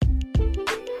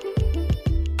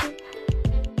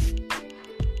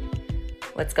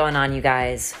What's going on, you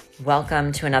guys?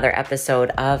 Welcome to another episode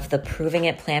of the Proving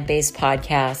It Plant-Based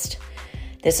podcast.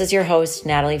 This is your host,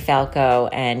 Natalie Falco,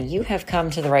 and you have come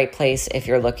to the right place if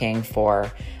you're looking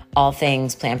for all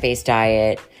things plant-based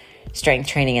diet, strength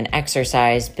training and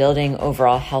exercise, building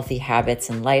overall healthy habits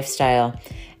and lifestyle,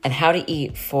 and how to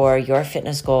eat for your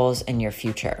fitness goals and your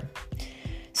future.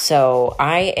 So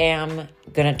I am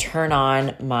going to turn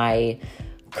on my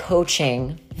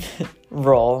coaching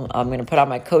role. I'm going to put on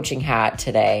my coaching hat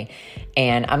today,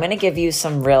 and I'm going to give you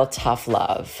some real tough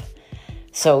love.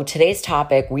 So today's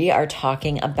topic, we are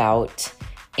talking about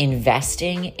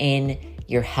investing in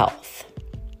your health.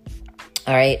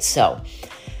 All right. So,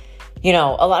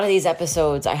 a lot of these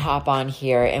episodes I hop on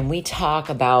here and we talk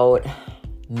about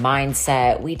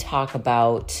mindset. We talk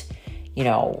about,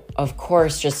 of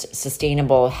course, just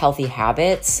sustainable, healthy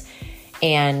habits.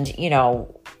 And,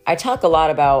 I talk a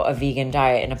lot about a vegan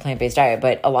diet and a plant-based diet,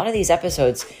 but a lot of these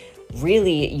episodes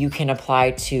really you can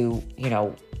apply to,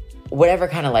 whatever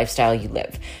kind of lifestyle you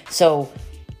live. So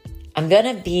I'm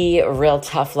going to be real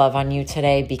tough love on you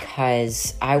today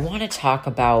because I want to talk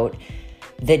about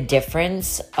the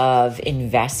difference of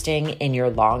investing in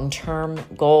your long-term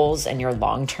goals and your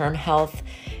long-term health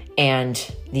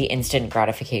and the instant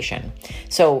gratification.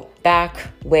 So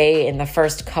back way in the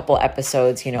first couple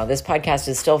episodes, this podcast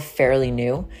is still fairly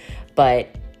new,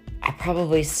 but I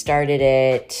probably started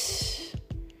it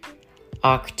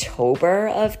October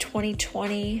of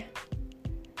 2020.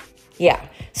 Yeah.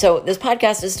 So this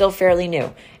podcast is still fairly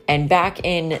new. And back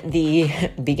in the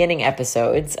beginning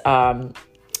episodes,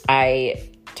 I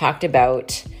talked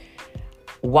about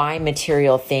why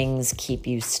material things keep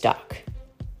you stuck.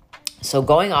 So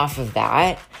going off of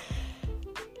that,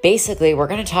 basically we're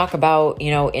going to talk about,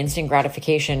 instant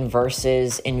gratification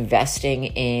versus investing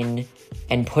in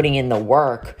and putting in the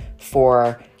work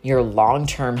for your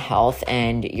long-term health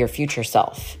and your future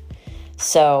self.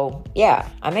 So yeah,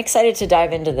 I'm excited to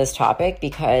dive into this topic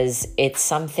because it's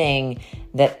something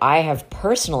that I have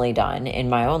personally done in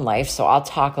my own life. So I'll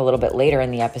talk a little bit later in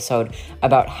the episode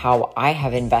about how I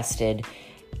have invested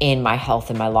in my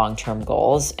health and my long-term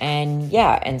goals.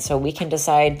 And so we can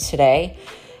decide today,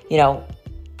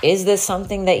 is this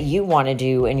something that you want to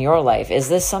do in your life? Is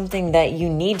this something that you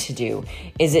need to do?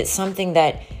 Is it something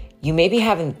that you maybe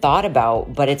haven't thought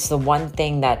about, but it's the one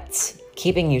thing that's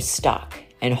keeping you stuck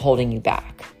and holding you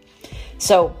back?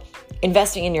 So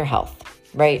investing in your health,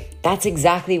 right? That's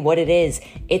exactly what it is.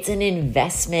 It's an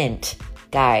investment,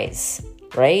 guys,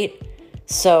 right?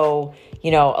 So, a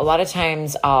lot of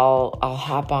times I'll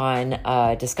hop on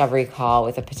a discovery call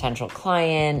with a potential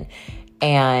client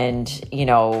and,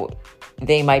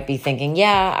 they might be thinking,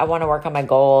 yeah, I want to work on my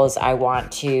goals. I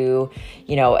want to,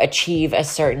 achieve a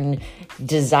certain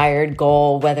desired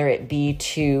goal, whether it be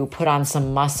to put on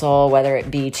some muscle, whether it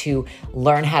be to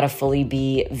learn how to fully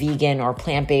be vegan or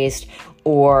plant-based,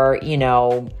 or,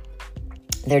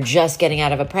 they're just getting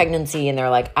out of a pregnancy and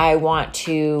they're like, I want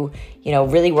to,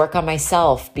 really work on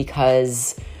myself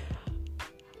because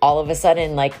all of a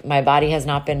sudden, my body has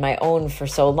not been my own for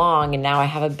so long. And now I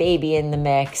have a baby in the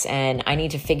mix and I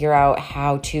need to figure out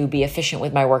how to be efficient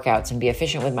with my workouts and be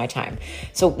efficient with my time.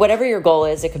 So whatever your goal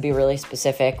is, it could be really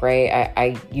specific, right?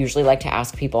 I usually like to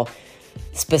ask people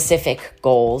specific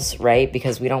goals, right?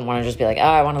 Because we don't want to just be like, oh,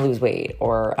 I want to lose weight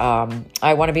or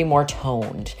I want to be more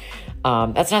toned.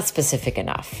 That's not specific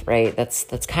enough, right?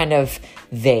 That's kind of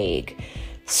vague.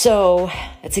 So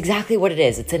that's exactly what it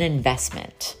is. It's an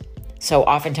investment. So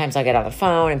oftentimes I'll get on the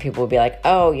phone and people will be like,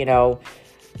 oh,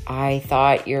 I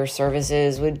thought your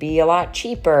services would be a lot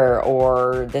cheaper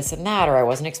or this and that, or I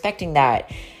wasn't expecting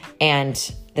that. And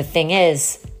the thing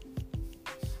is,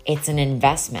 it's an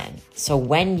investment. So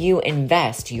when you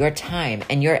invest your time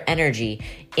and your energy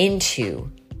into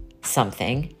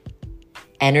something,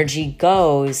 energy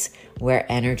goes where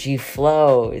energy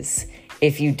flows.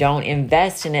 If you don't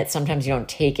invest in it, sometimes you don't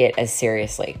take it as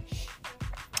seriously.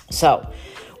 So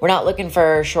we're not looking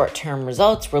for short-term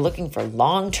results. We're looking for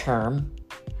long-term,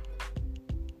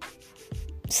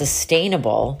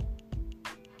 sustainable,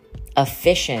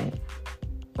 efficient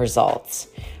results,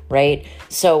 right?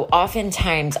 So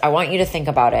oftentimes, I want you to think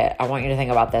about it. I want you to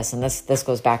think about this. And this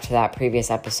goes back to that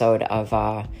previous episode of,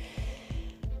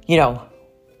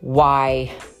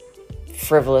 why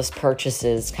frivolous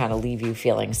purchases kind of leave you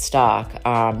feeling stuck.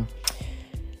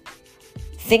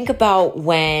 Think about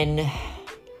when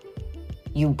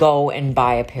you go and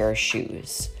buy a pair of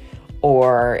shoes,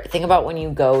 or think about when you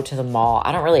go to the mall.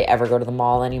 I don't really ever go to the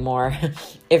mall anymore.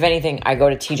 If anything, I go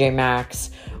to TJ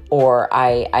Maxx or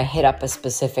I hit up a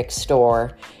specific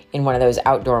store in one of those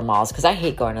outdoor malls, because I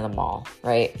hate going to the mall,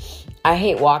 right? I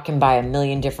hate walking by a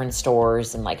million different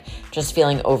stores and like just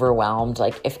feeling overwhelmed.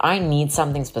 Like if I need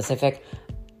something specific,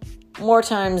 more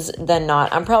times than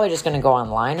not, I'm probably just going to go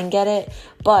online and get it.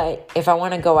 But if I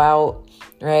want to go out,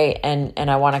 right, and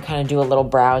I want to kind of do a little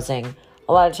browsing,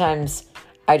 a lot of times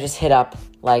I just hit up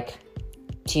like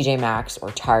TJ Maxx or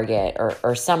Target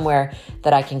or somewhere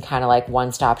that I can kind of like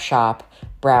one-stop shop,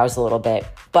 browse a little bit.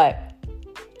 But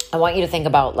I want you to think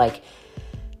about like,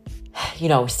 you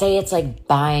know, say it's like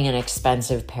buying an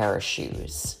expensive pair of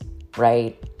shoes,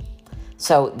 right?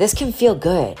 So this can feel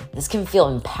good. This can feel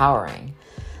empowering.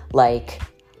 Like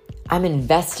I'm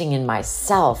investing in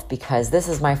myself because this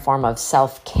is my form of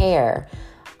self-care.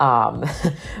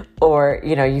 Or,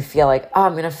 you know, you feel like, oh,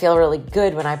 I'm going to feel really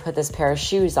good when I put this pair of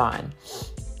shoes on.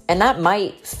 And that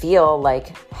might feel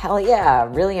like, hell yeah,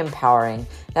 really empowering.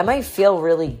 That might feel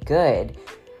really good,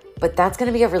 but that's going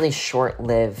to be a really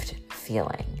short-lived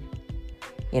feeling,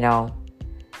 you know?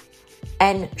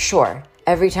 And sure,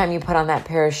 every time you put on that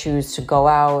pair of shoes to go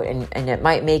out and it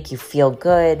might make you feel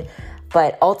good,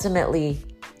 but ultimately,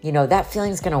 you know, that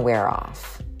feeling's going to wear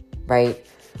off, right?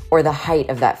 Or the height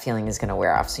of that feeling is going to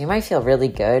wear off. So you might feel really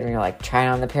good when you're like trying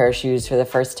on the pair of shoes for the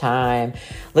first time,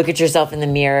 look at yourself in the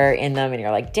mirror in them and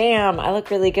you're like, damn, I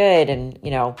look really good. And,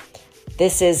 you know,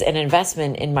 this is an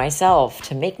investment in myself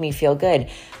to make me feel good.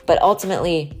 But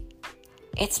ultimately,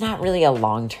 it's not really a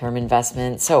long-term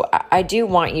investment. So I do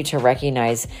want you to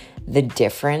recognize the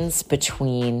difference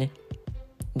between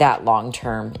that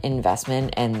long-term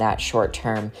investment and that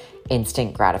short-term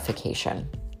instant gratification,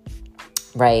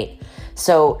 right?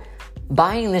 So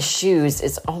buying the shoes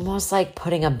is almost like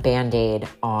putting a Band-Aid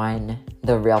on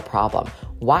the real problem.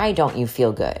 Why don't you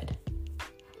feel good?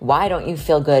 Why don't you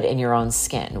feel good in your own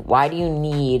skin? Why do you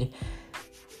need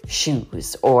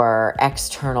shoes or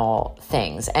external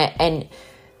things? And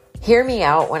hear me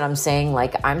out when I'm saying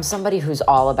like, I'm somebody who's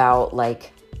all about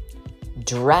like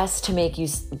dress to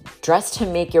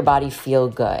make your body feel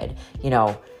good. You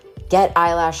know, get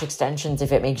eyelash extensions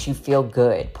if it makes you feel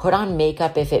good. Put on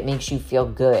makeup if it makes you feel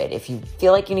good. If you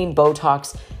feel like you need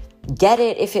Botox, get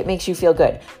it if it makes you feel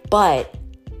good. But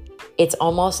it's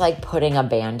almost like putting a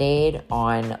Band-Aid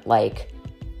on like,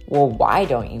 well, why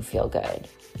don't you feel good?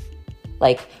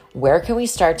 Like, where can we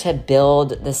start to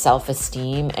build the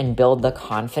self-esteem and build the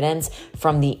confidence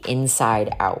from the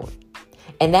inside out?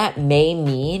 And that may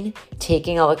mean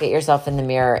taking a look at yourself in the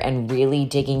mirror and really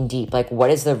digging deep. Like, what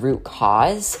is the root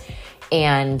cause?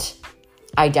 And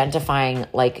identifying,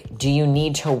 like, do you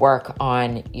need to work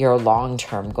on your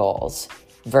long-term goals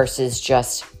versus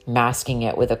just masking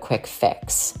it with a quick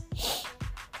fix?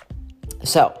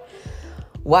 So,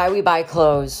 why we buy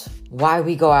clothes, why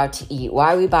we go out to eat,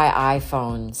 why we buy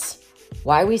iPhones,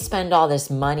 why we spend all this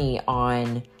money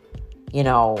on, you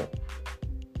know,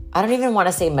 I don't even want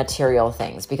to say material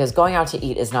things because going out to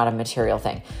eat is not a material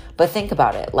thing. But think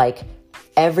about it. Like,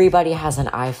 everybody has an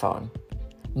iPhone.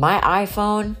 My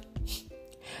iPhone,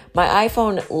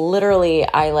 literally,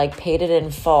 I like paid it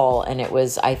in full and it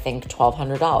was, I think,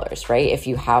 $1,200, right? If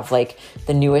you have like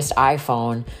the newest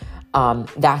iPhone,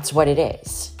 that's what it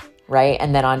is, right?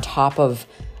 And then on top of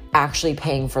actually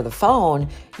paying for the phone,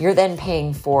 you're then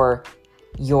paying for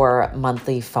your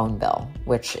monthly phone bill,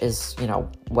 which is, you know,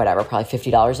 whatever, probably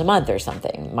 $50 a month or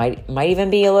something. Might even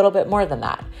be a little bit more than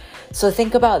that. So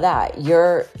think about that.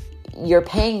 You're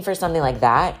paying for something like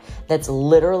that that's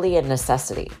literally a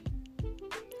necessity,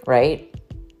 right?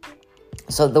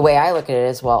 So the way I look at it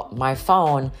is, well, my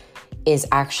phone is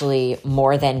actually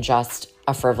more than just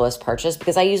a frivolous purchase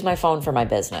because I use my phone for my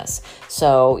business.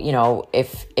 So, you know,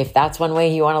 if that's one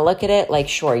way you want to look at it, like,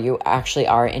 sure, you actually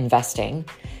are investing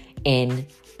in,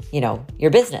 you know,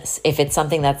 your business. If it's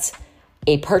something that's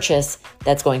a purchase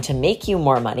that's going to make you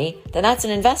more money, then that's an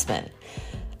investment.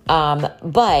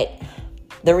 But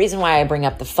the reason why I bring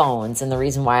up the phones and the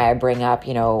reason why I bring up,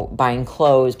 you know, buying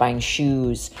clothes, buying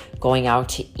shoes, going out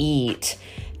to eat,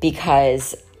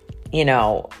 because, you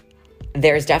know,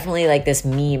 there's definitely like this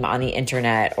meme on the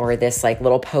internet or this like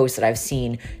little post that I've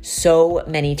seen so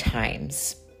many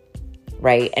times,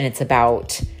 right? And it's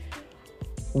about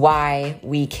why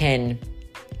we can,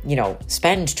 you know,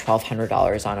 spend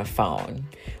 $1,200 on a phone,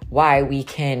 why we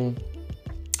can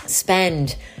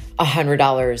spend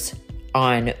 $100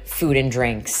 on food and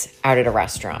drinks out at a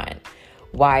restaurant,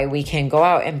 why we can go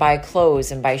out and buy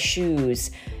clothes and buy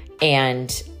shoes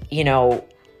and, you know,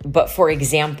 but for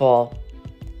example,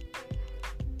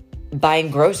 buying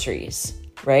groceries,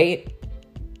 right?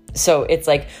 So it's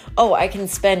like, oh, I can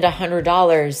spend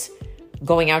 $100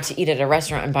 going out to eat at a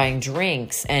restaurant and buying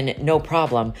drinks and no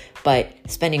problem, but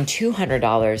spending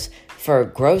 $200 for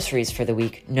groceries for the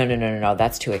week. No,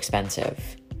 that's too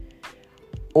expensive.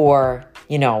 Or,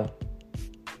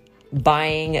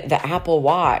 buying the Apple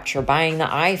Watch or buying the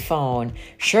iPhone.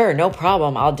 Sure, no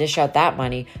problem. I'll dish out that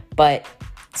money. But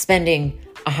spending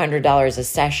 $100 a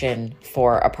session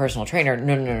for a personal trainer,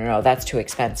 no, that's too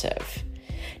expensive.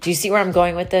 Do you see where I'm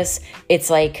going with this? It's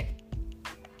like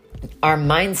our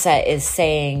mindset is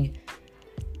saying,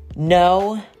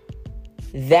 no,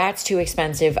 that's too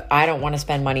expensive. I don't want to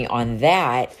spend money on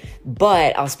that,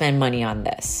 but I'll spend money on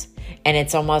this. And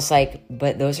it's almost like,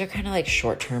 but those are kind of like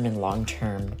short-term and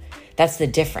long-term. That's the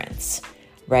difference,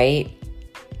 right?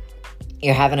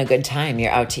 You're having a good time.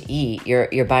 You're out to eat.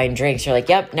 You're buying drinks. You're like,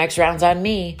 yep, next round's on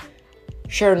me.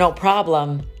 Sure, no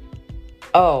problem.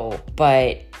 Oh,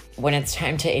 but when it's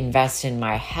time to invest in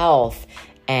my health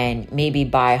and maybe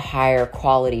buy higher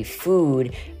quality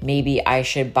food, maybe I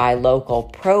should buy local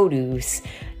produce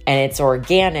and it's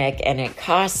organic and it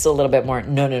costs a little bit more.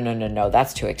 No,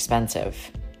 that's too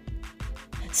expensive.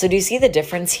 So do you see the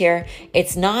difference here?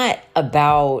 It's not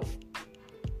about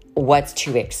what's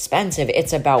too expensive.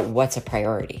 It's about what's a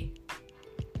priority.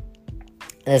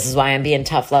 This is why I'm being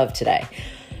tough love today.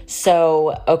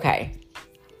 So, okay.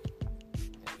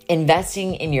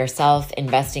 Investing in yourself,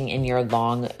 investing in your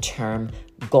long-term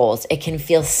goals. It can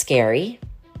feel scary.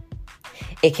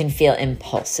 It can feel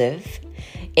impulsive.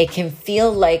 It can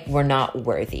feel like we're not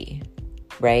worthy,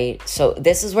 right? So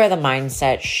this is where the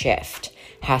mindset shift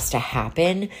has to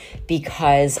happen,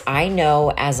 because I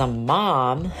know as a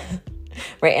mom,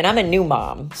 right? And I'm a new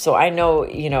mom. So I know,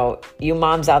 you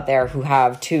moms out there who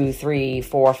have 2, 3,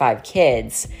 4, 5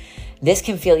 kids, this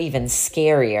can feel even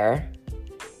scarier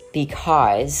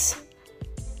because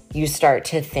you start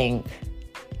to think,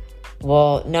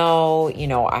 well, no,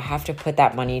 I have to put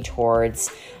that money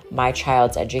towards my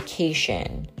child's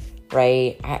education,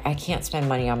 right? I can't spend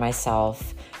money on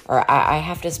myself, or I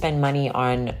have to spend money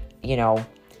on,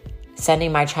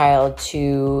 sending my child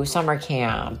to summer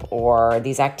camp or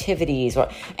these activities.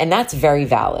 And that's very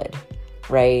valid,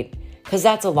 right? Because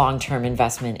that's a long-term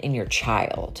investment in your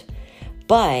child.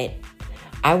 But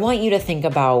I want you to think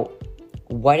about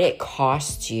what it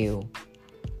costs you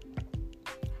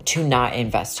to not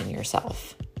invest in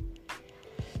yourself.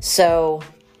 So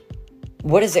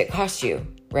what does it cost you,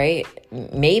 right?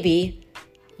 Maybe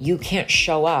you can't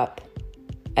show up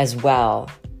as well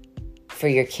for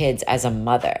your kids as a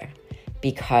mother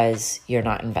because you're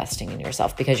not investing in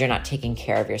yourself, because you're not taking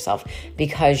care of yourself,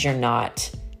 because you're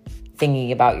not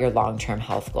thinking about your long-term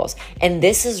health goals. And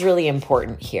this is really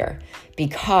important here,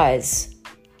 because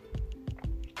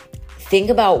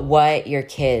think about what your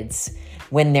kids,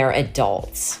 when they're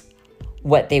adults,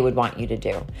 what they would want you to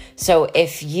do. So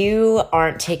if you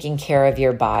aren't taking care of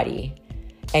your body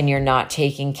and you're not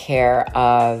taking care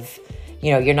of,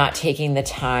 you're not taking the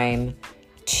time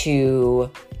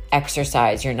to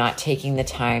exercise, you're not taking the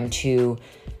time to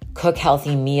cook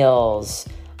healthy meals,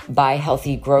 buy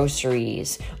healthy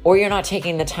groceries, or you're not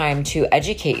taking the time to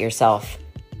educate yourself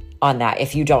on that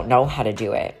if you don't know how to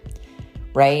do it,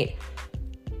 right?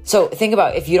 So think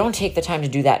about, if you don't take the time to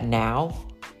do that now,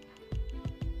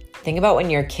 think about when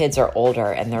your kids are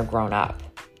older and they're grown up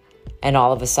and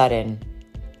all of a sudden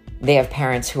they have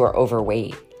parents who are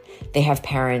overweight. They have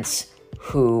parents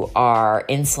who are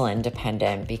insulin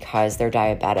dependent because they're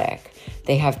diabetic.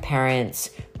 They have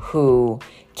parents who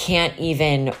can't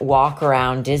even walk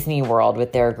around Disney World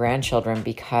with their grandchildren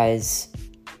because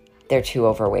they're too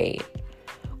overweight.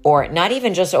 Or not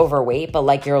even just overweight, but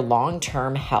like your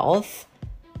long-term health.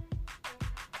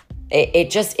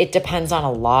 It depends on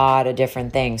a lot of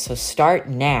different things. So start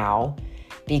now,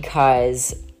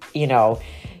 because,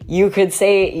 you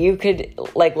could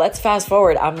let's fast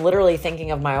forward. I'm literally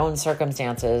thinking of my own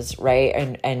circumstances,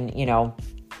 right? And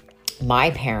my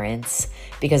parents,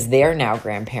 because they're now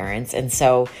grandparents. And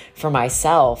so for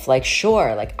myself,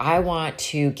 I want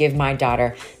to give my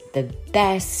daughter the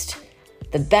best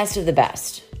of the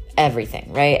best,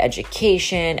 everything, right?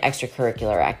 Education,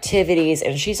 extracurricular activities,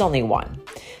 and she's only 1.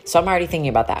 So I'm already thinking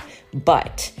about that.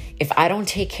 But if I don't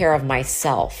take care of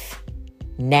myself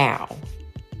now,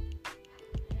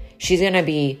 she's going to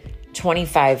be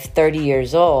 25, 30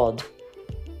 years old,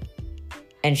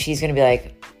 and she's going to be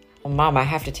like, well, Mom, I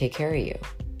have to take care of you,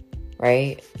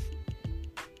 right?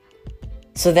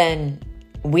 So then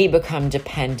we become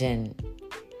dependent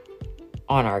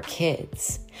on our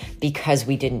kids because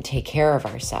we didn't take care of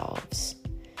ourselves.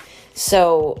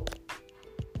 So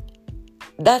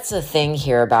that's the thing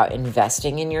here about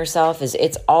investing in yourself, is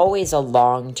it's always a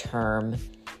long-term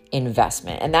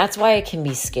investment. And that's why it can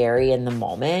be scary in the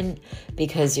moment,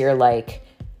 because you're like,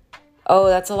 oh,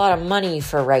 that's a lot of money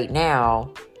for right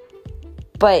now.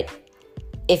 But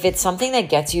if it's something that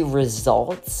gets you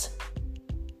results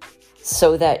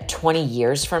so that 20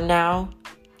 years from now,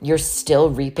 you're still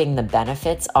reaping the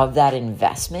benefits of that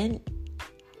investment,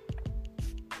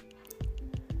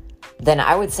 then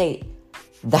I would say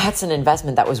that's an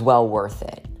investment that was well worth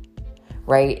it,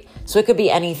 right? So it could be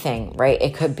anything, right?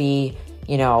 It could be,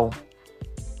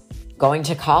 going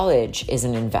to college is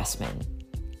an investment,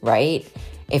 right?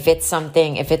 If it's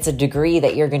a degree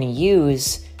that you're going to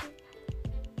use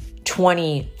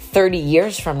 20, 30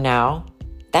 years from now,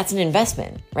 that's an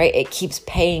investment, right? It keeps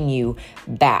paying you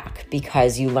back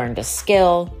because you learned a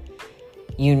skill,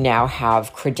 you now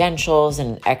have credentials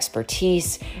and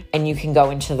expertise, and you can go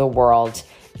into the world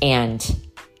and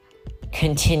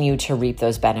continue to reap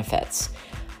those benefits.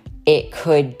 It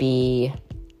could be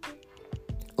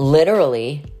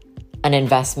literally an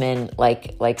investment,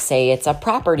 like say it's a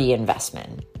property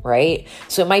investment, right?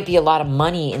 So it might be a lot of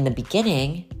money in the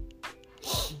beginning.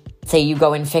 Say you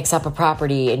go and fix up a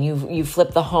property and you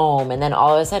flip the home, and then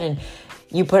all of a sudden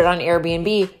you put it on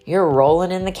Airbnb, you're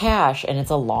rolling in the cash, and it's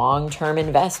a long-term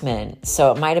investment.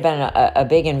 So it might have been a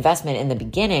big investment in the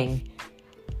beginning,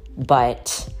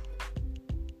 but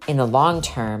in the long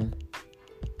term,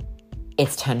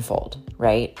 it's tenfold,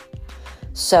 right?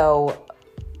 So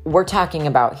we're talking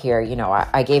about here,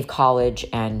 I gave college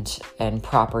and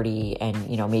property and,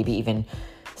 maybe even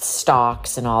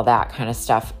stocks and all that kind of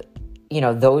stuff.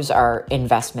 Those are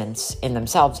investments in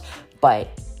themselves,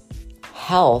 but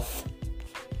health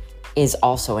is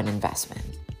also an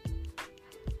investment,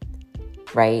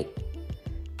 right?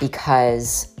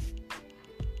 Because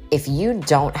if you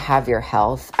don't have your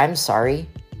health, I'm sorry,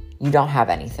 you don't have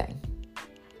anything.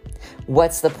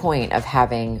 What's the point of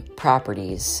having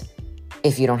properties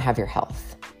if you don't have your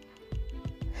health?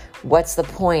 What's the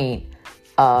point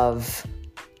of,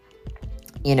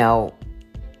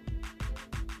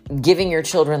 giving your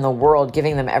children the world,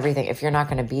 giving them everything, if you're not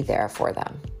going to be there for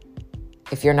them,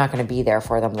 if you're not going to be there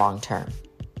for them long term,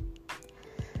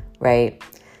 right?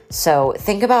 So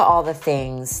think about all the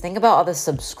things, think about all the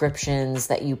subscriptions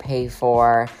that you pay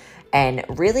for, and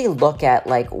really look at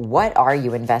what are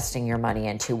you investing your money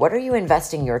into? What are you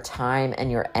investing your time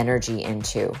and your energy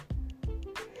into?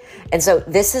 And so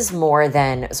this is more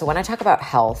than, so when I talk about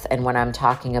health and when I'm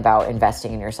talking about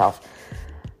investing in yourself,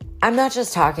 I'm not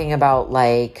just talking about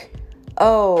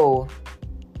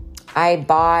I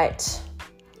bought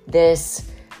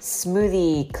this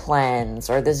smoothie cleanse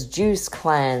or this juice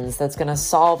cleanse that's going to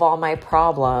solve all my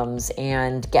problems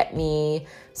and get me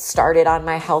started on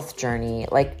my health journey.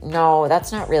 No,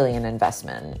 that's not really an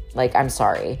investment. I'm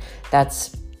sorry.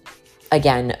 That's,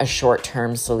 again, a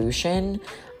short-term solution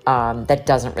that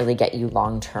doesn't really get you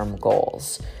long-term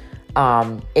goals.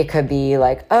 It could be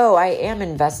I am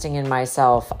investing in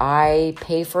myself. I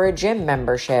pay for a gym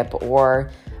membership,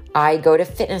 or I go to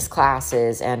fitness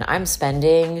classes and I'm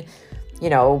spending,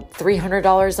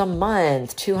 $300 a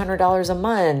month, $200 a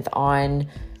month on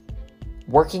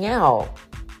working out.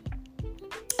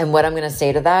 And what I'm going to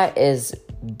say to that is,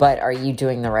 but are you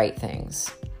doing the right things?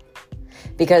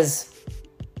 Because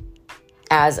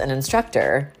as an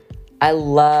instructor, I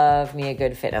love me a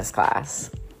good fitness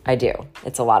class. I do.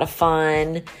 It's a lot of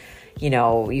fun.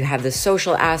 You have the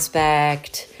social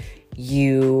aspect.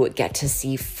 You get to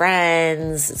see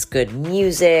friends. It's good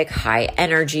music, high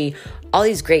energy, all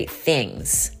these great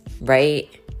things, right?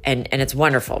 And it's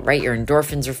wonderful, right? Your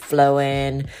endorphins are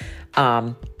flowing.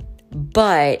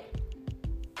 But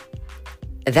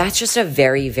that's just a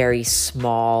very, very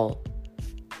small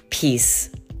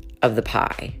piece of the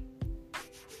pie,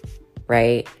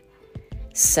 right?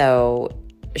 So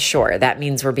sure, that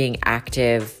means we're being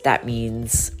active. That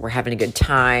means we're having a good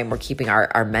time. We're keeping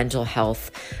our mental health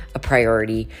a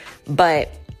priority. But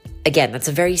again, that's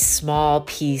a very small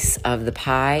piece of the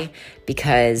pie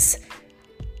because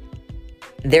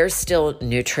there's still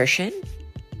nutrition,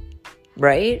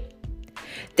 right?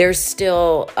 There's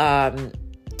still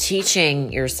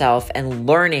teaching yourself and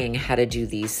learning how to do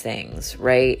these things,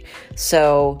 right?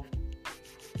 So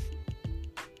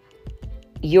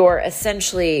you're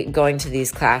essentially going to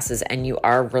these classes and you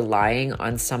are relying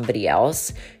on somebody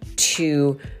else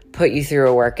to put you through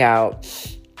a workout.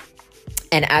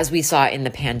 And as we saw in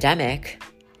the pandemic,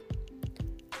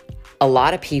 a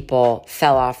lot of people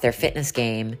fell off their fitness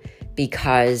game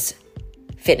because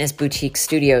fitness boutique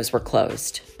studios were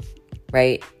closed,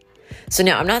 right? So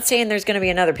now I'm not saying there's going to be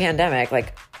another pandemic.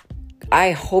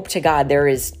 I hope to God there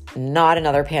is not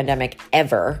another pandemic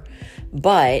ever,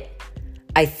 but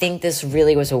I think this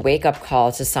really was a wake-up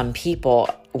call to some people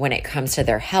when it comes to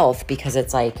their health, because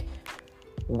it's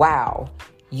wow,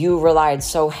 you relied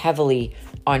so heavily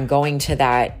on going to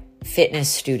that fitness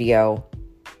studio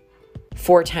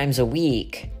 4 times a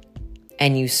week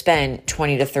and you spend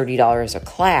 $20 to $30 a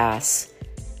class,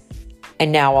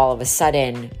 and now all of a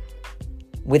sudden,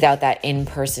 without that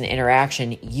in-person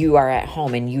interaction, you are at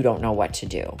home and you don't know what to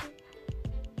do.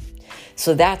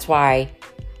 So that's why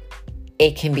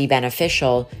it can be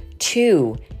beneficial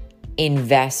to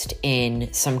invest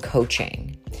in some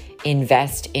coaching,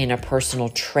 invest in a personal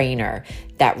trainer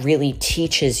that really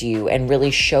teaches you and really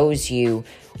shows you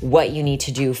what you need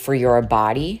to do for your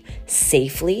body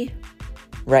safely,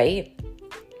 right?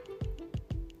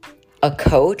 A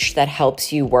coach that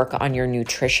helps you work on your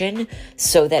nutrition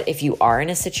so that if you are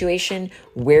in a situation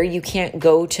where you can't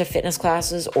go to fitness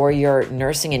classes or you're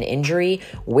nursing an injury,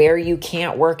 where you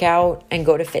can't work out and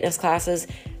go to fitness classes,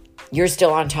 you're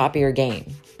still on top of your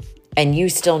game and you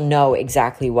still know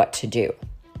exactly what to do.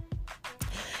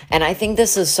 And I think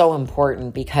this is so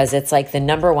important because it's like the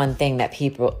number one thing that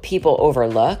people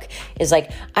overlook is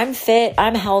like, I'm fit,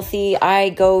 I'm healthy, I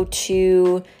go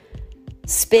to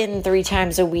spin 3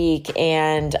 times a week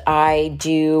and I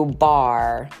do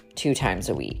bar 2 times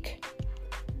a week.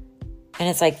 And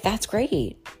it's like, that's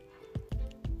great.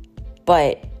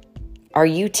 But are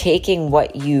you taking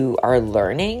what you are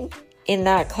learning in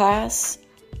that class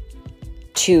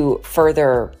to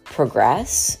further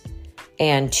progress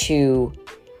and to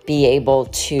be able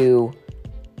to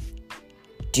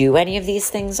do any of these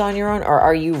things on your own? Or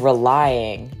are you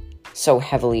relying so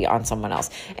heavily on someone else?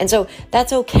 And so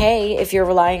that's okay if you're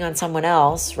relying on someone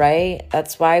else, right?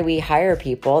 That's why we hire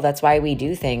people. That's why we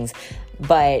do things.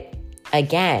 But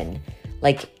again,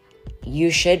 like, you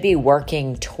should be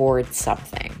working towards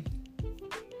something.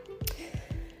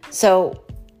 So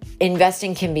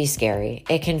investing can be scary.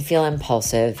 It can feel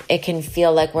impulsive. It can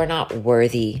feel like we're not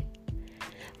worthy.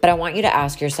 But I want you to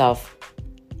ask yourself,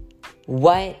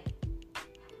 what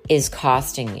is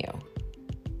costing you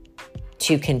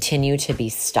to continue to be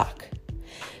stuck?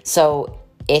 So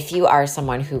if you are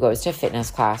someone who goes to fitness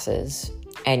classes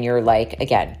and you're like,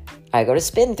 again, I go to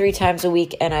spin 3 times a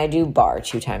week and I do bar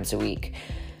 2 times a week,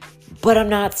 but I'm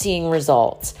not seeing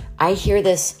results. I hear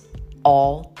this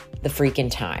all the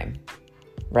freaking time,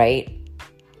 right?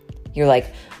 You're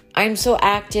like, I'm so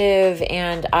active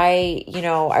and I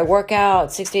work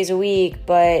out 6 days a week,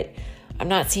 but I'm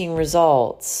not seeing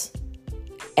results.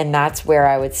 And that's where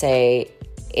I would say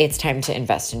it's time to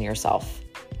invest in yourself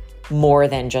more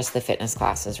than just the fitness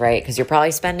classes, right? Because you're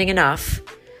probably spending enough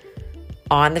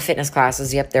on the fitness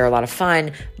classes. Yep, they're a lot of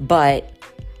fun, but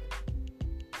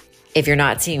if you're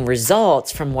not seeing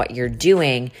results from what you're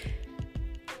doing,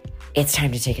 it's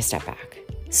time to take a step back.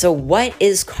 So what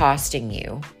is costing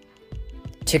you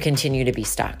to continue to be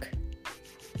stuck?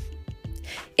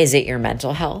 Is it your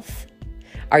mental health?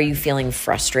 Are you feeling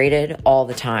frustrated all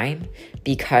the time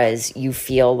because you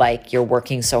feel like you're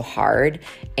working so hard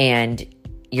and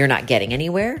you're not getting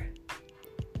anywhere?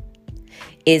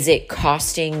 Is it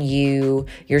costing you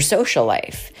your social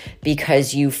life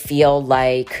because you feel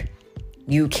like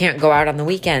you can't go out on the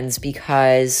weekends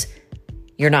because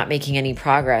you're not making any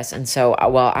progress? And so,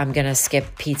 well, I'm going to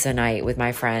skip pizza night with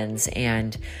my friends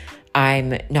and I'm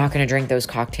not going to drink those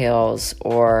cocktails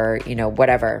or,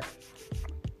 whatever.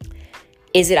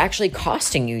 Is it actually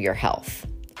costing you your health?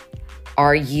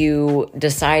 Are you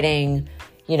deciding,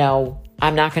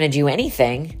 I'm not going to do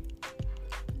anything.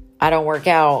 I don't work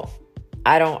out.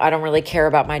 I don't really care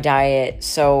about my diet.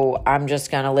 So I'm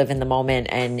just going to live in the moment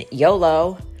and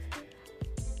YOLO,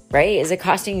 right? Is it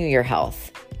costing you your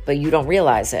health, but you don't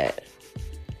realize it?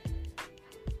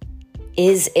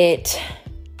 Is it,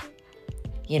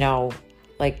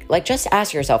 just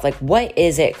ask yourself, what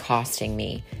is it costing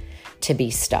me to be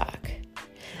stuck?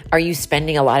 Are you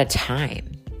spending a lot of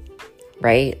time,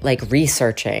 right?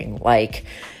 Researching,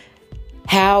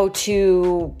 how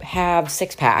to have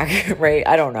 6-pack, right?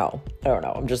 I don't know.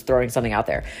 I'm just throwing something out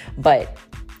there. But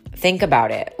think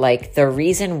about it. The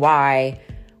reason why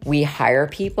we hire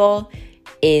people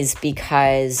is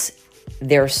because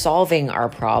they're solving our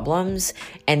problems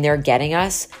and they're getting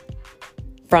us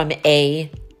from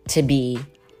A to B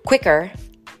quicker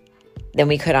than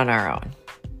we could on our own.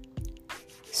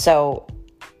 So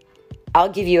I'll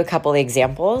give you a couple of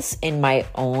examples in my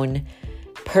own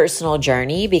personal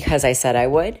journey because I said I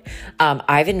would.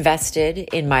 I've invested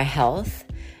in my health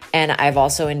and I've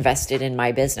also invested in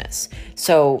my business.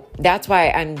 So that's why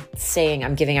I'm saying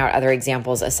I'm giving out other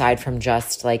examples aside from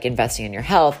just investing in your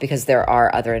health, because there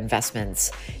are other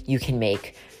investments you can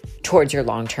make towards your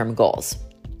long-term goals.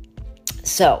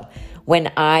 So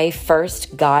when I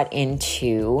first got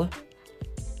into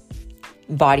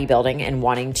bodybuilding and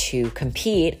wanting to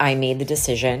compete, I made the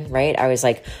decision, right? I was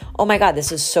like, oh my God,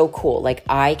 this is so cool. Like,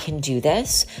 I can do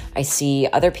this. I see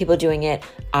other people doing it.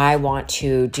 I want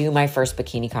to do my first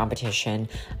bikini competition.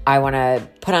 I want to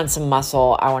put on some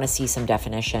muscle. I want to see some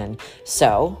definition.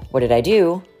 So what did I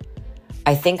do?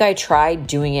 I think I tried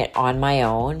doing it on my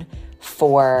own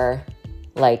for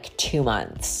like 2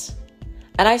 months.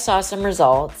 And I saw some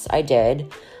results. I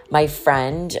did. My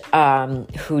friend,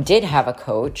 who did have a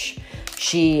coach,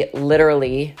 she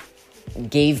literally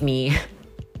gave me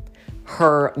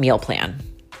her meal plan.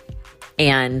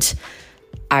 And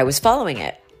I was following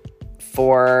it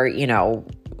for,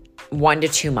 1 to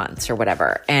 2 months or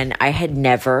whatever. And I had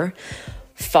never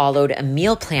followed a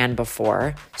meal plan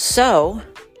before. So,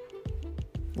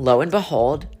 lo and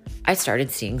behold, I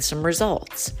started seeing some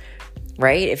results.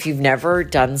 Right? If you've never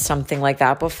done something like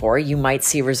that before, you might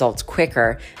see results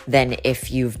quicker than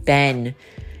if you've been,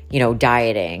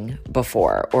 dieting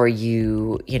before, or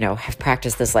you have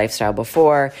practiced this lifestyle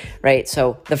before, right?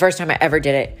 So the first time I ever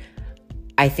did it,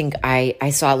 I think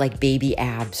I saw like baby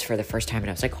abs for the first time, and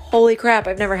I was like, holy crap,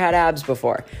 I've never had abs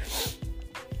before.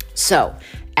 So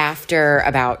after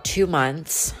about 2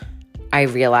 months, I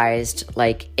realized,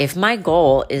 like, if my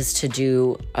goal is to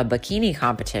do a bikini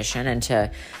competition and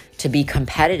to be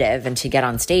competitive and to get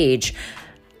on stage,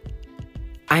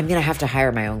 I'm going to have to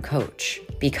hire my own coach,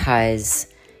 because,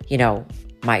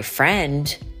 my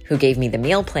friend who gave me the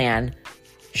meal plan,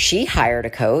 she hired a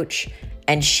coach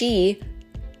and she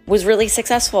was really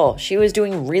successful. She was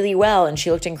doing really well and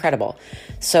she looked incredible.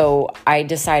 So I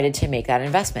decided to make that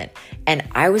investment. And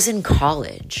I was in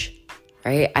college,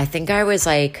 right? I think it was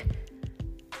like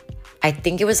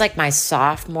my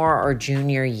sophomore or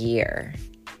junior year.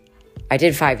 I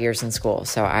did 5 years in school,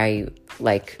 so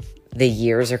the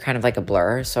years are kind of like a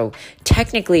blur. So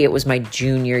technically it was my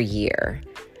junior year.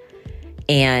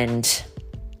 And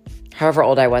however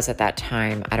old I was at that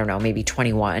time, I don't know, maybe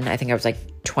 21. I think I was like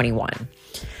 21.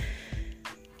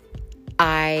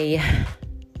 I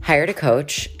hired a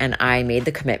coach and I made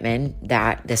the commitment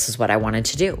that this is what I wanted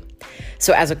to do.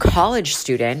 So as a college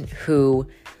student who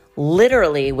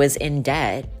literally was in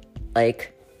debt,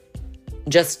 like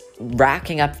just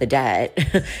racking up the debt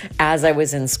as I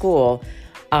was in school,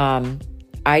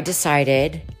 I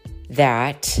decided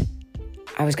that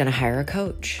I was going to hire a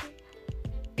coach,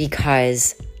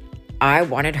 because I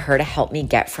wanted her to help me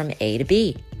get from A to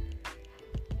B.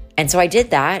 And so I did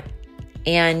that.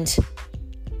 And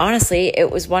honestly,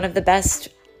 it was one of the best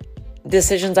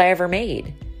decisions I ever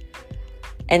made.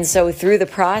 And so through the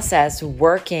process,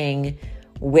 working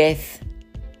with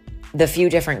the few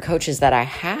different coaches that I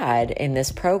had in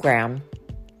this program,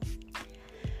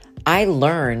 I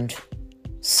learned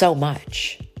so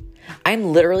much.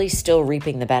 I'm literally still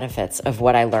reaping the benefits of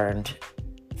what I learned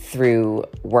through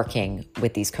working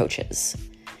with these coaches,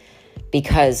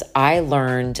 because I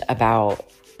learned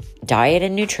about diet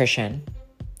and nutrition.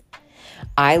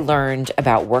 I learned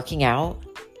about working out,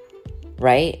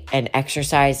 right? And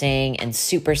exercising and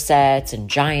supersets and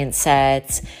giant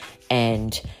sets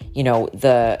and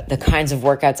the kinds of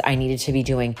workouts I needed to be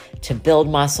doing to build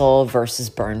muscle versus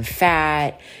burn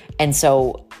fat. And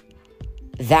so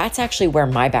that's actually where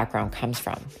my background comes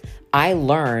from. I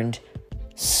learned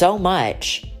so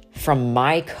much from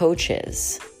my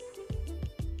coaches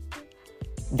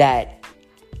that's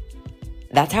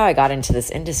how I got into this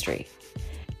industry.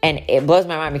 And it blows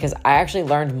my mind, because I actually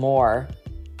learned more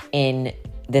in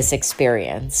this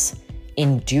experience,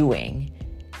 in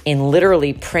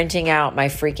literally printing out my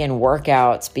freaking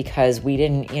workouts, because we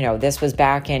didn't, this was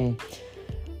back in,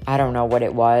 I don't know what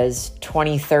it was,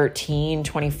 2013,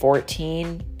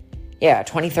 2014. Yeah,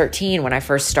 2013 when I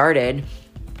first started.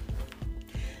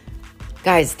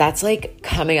 Guys, that's like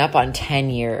coming up on 10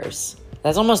 years.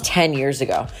 That's almost 10 years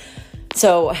ago.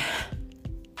 So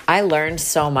I learned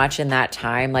so much in that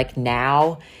time. Like,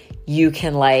 now you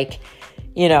can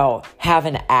have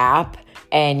an app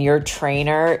and your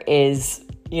trainer is,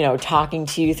 talking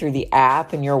to you through the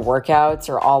app, and your workouts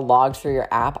are all logged through your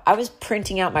app. I was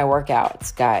printing out my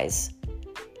workouts, guys.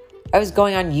 I was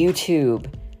going on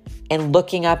YouTube and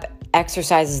looking up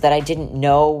exercises that I didn't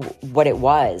know what it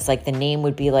was. Like, the name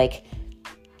would be like,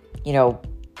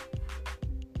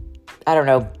 I don't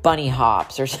know, bunny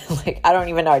hops or something. I don't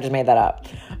even know. I just made that up.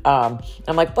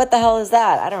 I'm like, what the hell is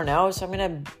that? I don't know. So I'm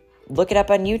going to look it up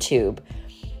on YouTube.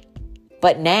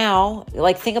 But now,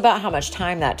 think about how much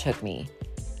time that took me.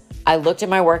 I looked at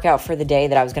my workout for the day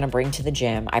that I was going to bring to the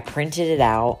gym. I printed it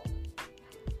out.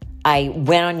 I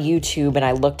went on YouTube and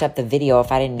I looked up the video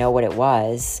if I didn't know what it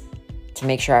was to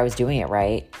make sure I was doing it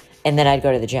right. And then I'd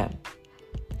go to the gym.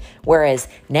 Whereas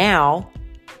now,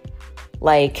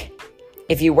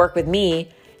 if you work with me,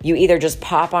 you either just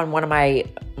pop on one of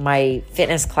my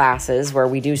fitness classes where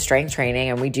we do strength training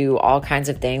and we do all kinds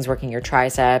of things, working your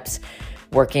triceps,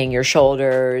 working your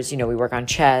shoulders, we work on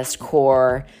chest,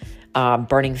 core,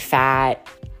 burning fat,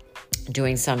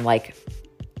 doing some like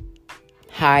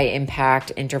high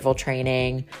impact interval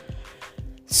training.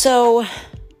 So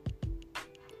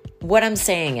what I'm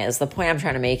saying is, the point I'm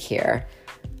trying to make here,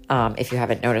 if you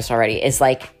haven't noticed already, is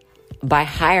like, by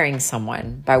hiring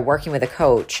someone, by working with a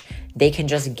coach, they can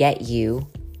just get you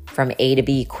from A to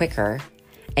B quicker,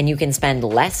 and you can spend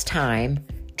less time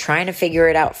trying to figure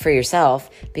it out for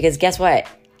yourself, because guess what?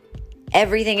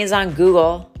 Everything is on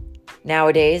Google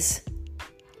nowadays.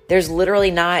 There's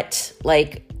literally not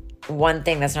like one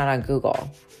thing that's not on Google.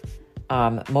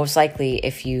 Most likely,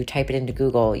 if you type it into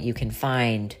Google, you can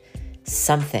find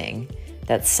something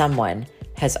that someone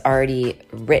has already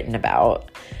written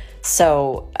about.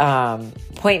 So,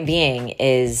 point being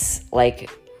is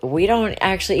like, we don't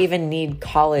actually even need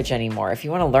college anymore. If you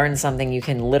want to learn something, you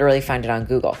can literally find it on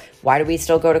Google. Why do we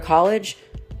still go to college?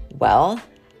 Well,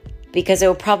 because it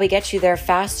will probably get you there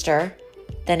faster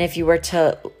than if you were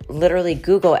to literally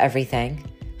Google everything.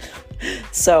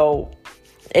 So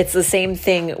it's the same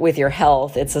thing with your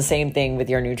health. It's the same thing with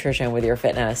your nutrition, with your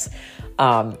fitness.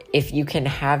 If you can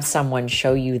have someone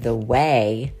show you the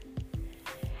way.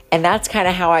 And that's kind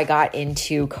of how I got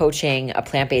into coaching a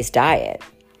plant-based diet,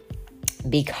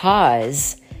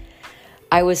 because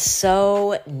I was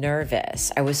so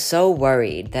nervous. I was so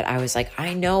worried that I was like,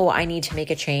 I know I need to make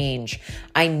a change.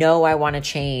 I know I want to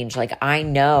change. Like, I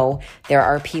know there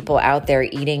are people out there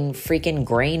eating freaking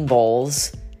grain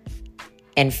bowls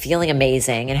and feeling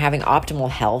amazing and having optimal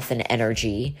health and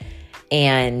energy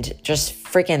and just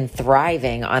freaking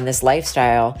thriving on this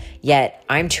lifestyle. Yet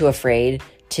I'm too afraid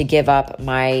to give up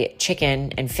my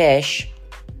chicken and fish,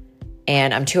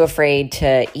 and I'm too afraid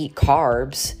to eat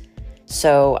carbs.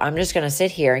 So I'm just going to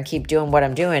sit here and keep doing what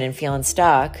I'm doing and feeling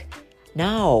stuck.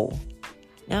 No.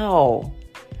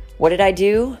 What did I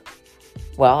do?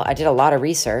 Well, I did a lot of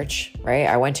research, right?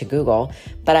 I went to Google,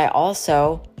 but I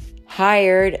also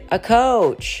hired a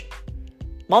coach,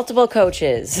 multiple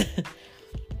coaches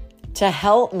to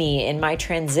help me in my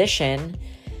transition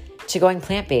to going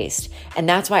plant-based. And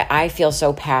that's why I feel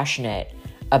so passionate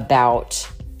about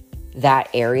that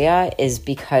area, is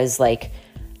because like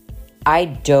I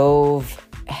dove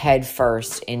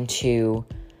headfirst into,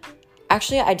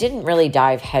 actually, I didn't really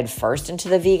dive headfirst into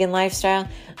the vegan lifestyle.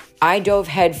 I dove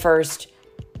headfirst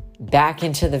back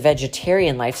into the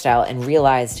vegetarian lifestyle and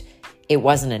realized it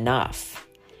wasn't enough.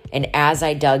 And as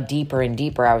I dug deeper and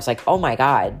deeper, I was like, oh my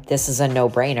God, this is a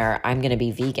no-brainer. I'm going to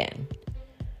be vegan.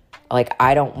 Like,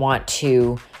 I don't want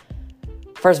to,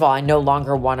 first of all, I no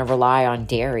longer want to rely on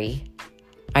dairy.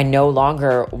 I no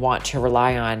longer want to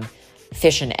rely on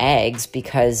fish and eggs,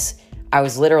 because I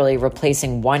was literally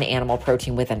replacing one animal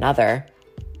protein with another.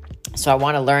 So I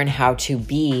want to learn how to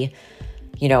be,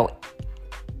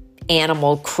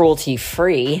 animal cruelty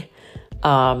free,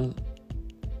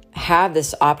 have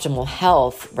this optimal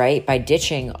health, right? By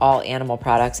ditching all animal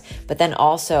products, but then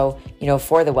also,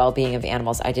 for the well-being of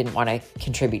animals, I didn't want to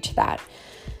contribute to that.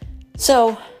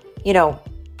 So,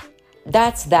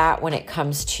 that's that when it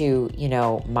comes to,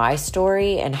 my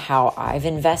story and how I've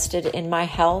invested in my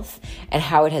health and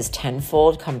how it has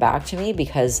tenfold come back to me,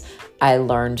 because I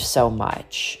learned so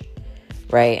much,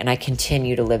 right? And I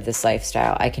continue to live this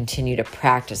lifestyle. I continue to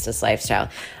practice this lifestyle.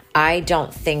 I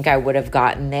don't think I would have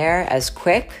gotten there as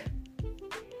quick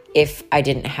if I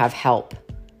didn't have help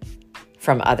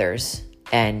from others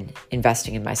and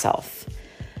investing in myself.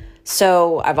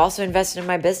 So I've also invested in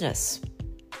my business.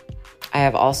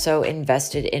 And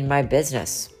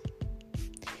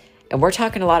we're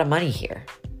talking a lot of money here.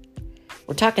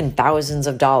 We're talking thousands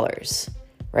of dollars,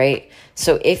 right?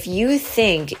 So if you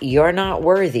think you're not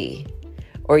worthy,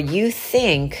 or you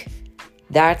think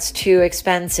that's too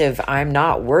expensive, I'm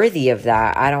not worthy of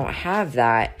that, I don't have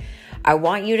that, I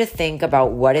want you to think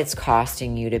about what it's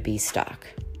costing you to be stuck,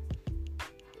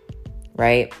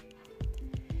 right?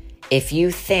 If you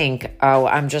think, oh,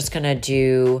 I'm just going to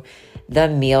do the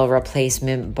meal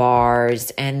replacement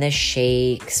bars and the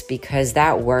shakes because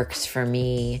that works for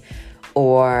me,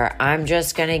 or I'm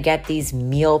just going to get these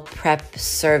meal prep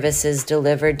services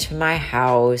delivered to my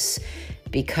house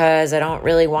because I don't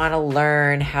really want to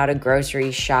learn how to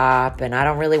grocery shop and I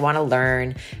don't really want to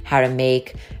learn how to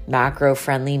make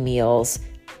macro-friendly meals.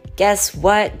 Guess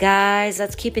what, guys?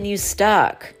 That's keeping you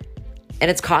stuck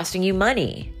and it's costing you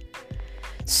money.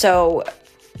 So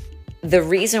the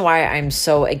reason why I'm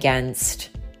so against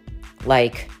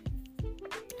like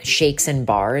shakes and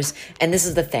bars, and this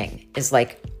is the thing, is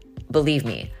like, believe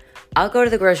me, I'll go to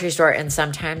the grocery store and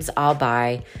sometimes I'll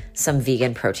buy some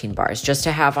vegan protein bars just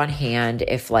to have on hand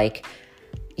if like,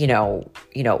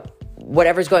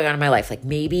 whatever's going on in my life. Like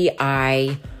maybe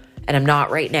and I'm not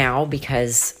right now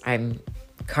because I'm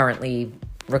currently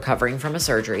recovering from a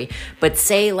surgery, but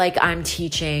say like I'm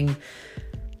teaching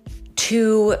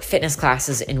 2 fitness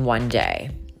classes in one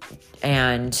day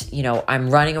and, I'm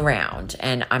running around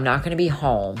and I'm not going to be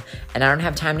home and I don't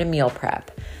have time to meal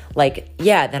prep. Like,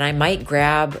 yeah, then I might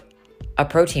grab a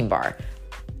protein bar.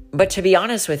 But to be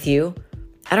honest with you,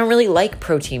 I don't really like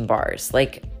protein bars.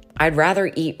 Like, I'd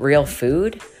rather eat real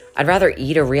food. I'd rather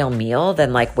eat a real meal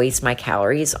than like waste my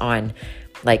calories on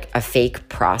like a fake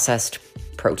processed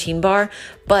protein bar.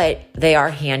 But they are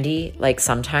handy like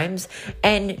sometimes.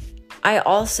 And I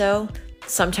also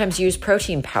sometimes use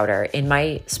protein powder in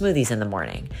my smoothies in the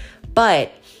morning.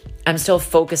 But I'm still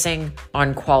focusing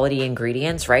on quality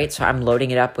ingredients, right? So I'm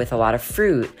loading it up with a lot of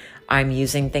fruit. I'm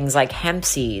using things like hemp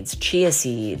seeds, chia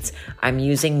seeds. I'm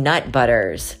using nut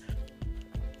butters.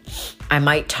 I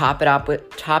might top it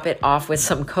off with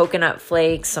some coconut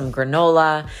flakes, some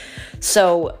granola.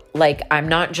 So like I'm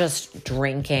not just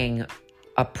drinking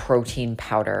a protein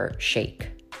powder shake,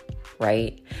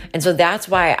 right? And so that's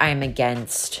why I'm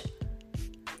against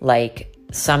like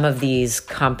some of these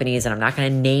companies, and I'm not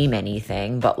going to name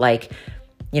anything, but like,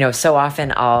 so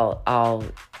often I'll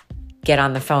get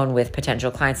on the phone with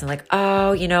potential clients and like,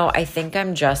 oh, I think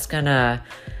I'm just gonna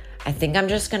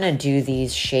do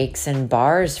these shakes and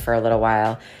bars for a little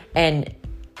while. And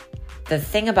the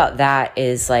thing about that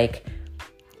is like,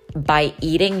 by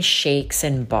eating shakes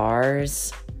and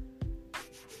bars,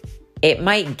 it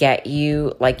might get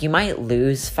you, like you might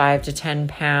lose 5 to 10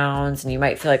 pounds and you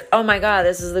might feel like, oh my God,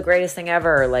 this is the greatest thing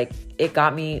ever. Like it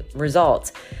got me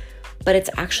results, but it's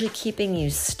actually keeping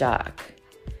you stuck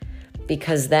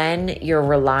because then you're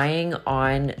relying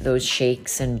on those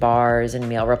shakes and bars and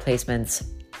meal replacements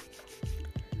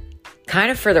kind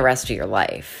of for the rest of your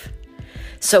life.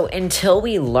 So until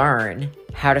we learn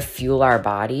how to fuel our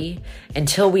body,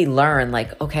 until we learn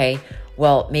like, okay,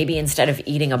 well, maybe instead of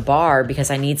eating a bar because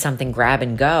I need something grab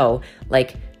and go,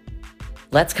 like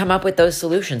let's come up with those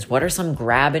solutions. What are some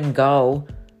grab and go,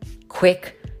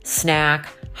 quick snack,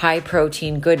 high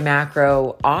protein, good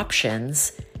macro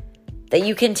options that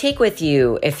you can take with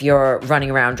you if you're running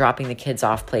around dropping the kids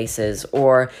off places,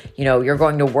 or, you're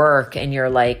going to work and you're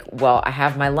like, well, I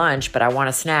have my lunch, but I want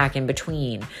a snack in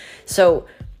between. So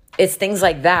it's things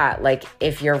like that. Like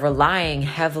if you're relying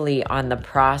heavily on the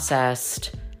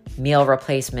processed meal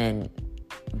replacement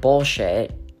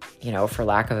bullshit, for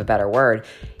lack of a better word,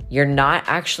 you're not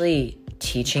actually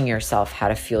teaching yourself how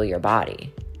to fuel your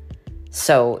body.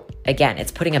 So again,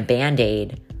 it's putting a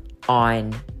Band-Aid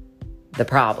on the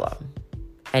problem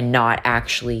and not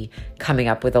actually coming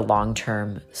up with a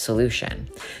long-term solution.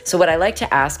 So what I like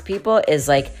to ask people is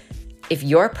like, if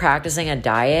you're practicing a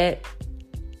diet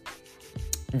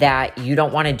that you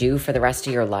don't want to do for the rest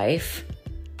of your life,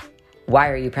 why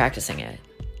are you practicing it?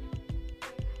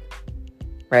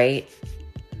 Right?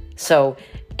 So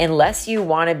unless you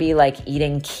want to be like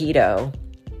eating keto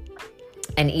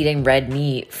and eating red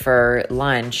meat for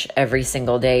lunch every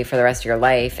single day for the rest of your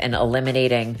life and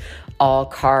eliminating all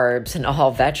carbs and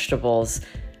all vegetables,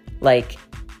 like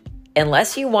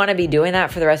unless you want to be doing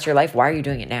that for the rest of your life, why are you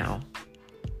doing it now?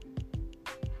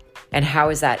 And how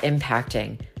is that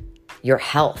impacting your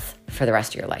health for the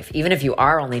rest of your life? Even if you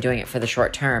are only doing it for the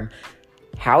short term,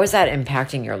 how is that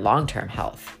impacting your long-term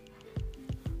health?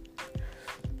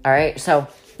 All right, so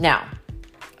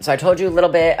I told you a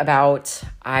little bit about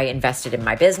I invested in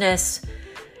my business.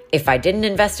 If I didn't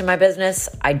invest in my business,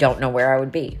 I don't know where I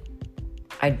would be.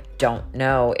 I don't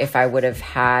know if I would have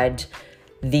had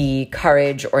the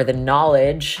courage or the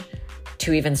knowledge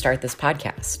to even start this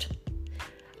podcast.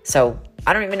 So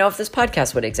I don't even know if this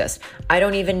podcast would exist. I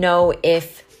don't even know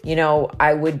if,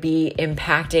 I would be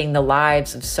impacting the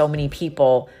lives of so many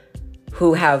people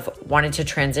who have wanted to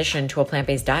transition to a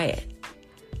plant-based diet,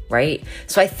 right?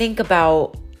 So I think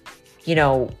about,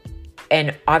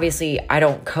 and obviously I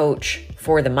don't coach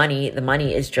for the money. The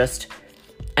money is just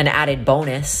an added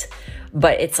bonus.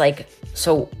 But it's like,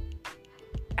 so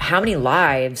how many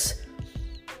lives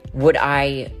would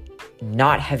I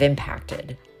not have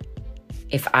impacted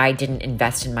if I didn't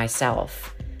invest in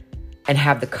myself and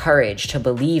have the courage to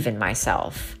believe in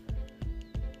myself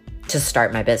to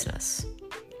start my business?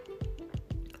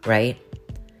 Right?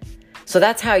 So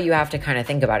that's how you have to kind of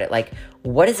think about it. Like,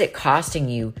 what is it costing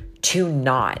you to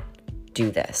not do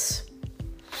this?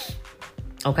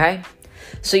 Okay?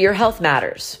 So your health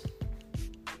matters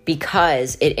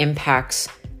because it impacts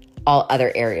all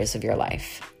other areas of your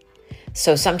life.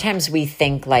 So sometimes we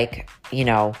think like,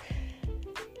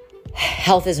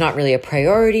 health is not really a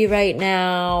priority right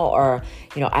now, or,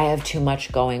 I have too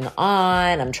much going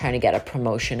on. I'm trying to get a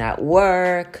promotion at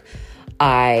work.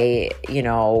 I,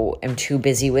 am too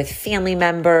busy with family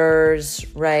members,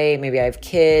 right? Maybe I have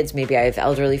kids. Maybe I have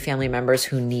elderly family members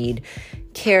who need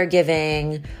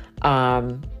caregiving.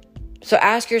 So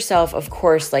ask yourself, of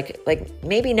course, like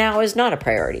maybe now is not a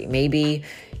priority. Maybe,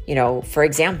 for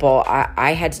example,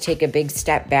 I had to take a big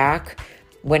step back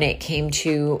when it came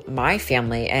to my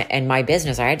family and my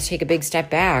business. I had to take a big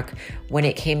step back when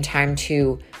it came time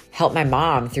to help my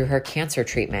mom through her cancer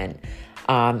treatment.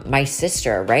 My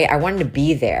sister, right? I wanted to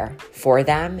be there for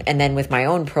them. And then with my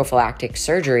own prophylactic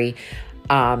surgery,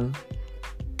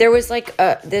 there was like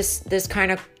this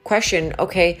kind of question.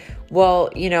 Okay,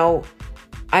 well,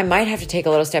 I might have to take a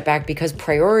little step back because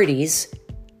priorities,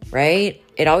 right?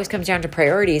 It always comes down to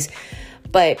priorities.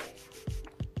 But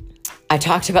I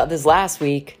talked about this last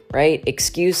week, right?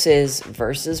 Excuses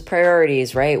versus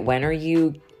priorities, right? When are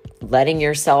you letting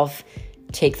yourself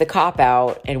take the cop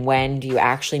out, and when do you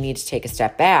actually need to take a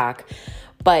step back?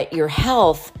 But your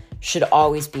health should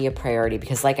always be a priority,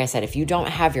 because like I said, if you don't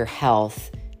have your health,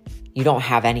 you don't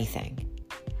have anything.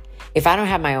 If I don't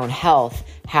have my own health,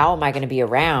 how am I going to be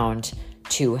around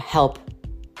to help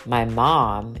my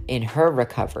mom in her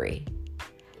recovery?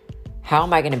 How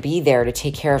am I going to be there to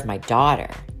take care of my daughter?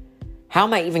 How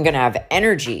am I even going to have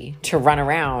energy to run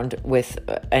around with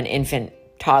an infant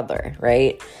toddler,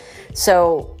 right?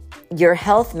 So your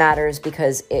health matters,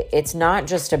 because it's not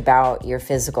just about your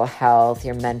physical health,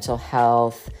 your mental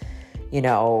health,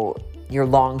 your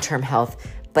long-term health,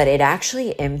 but it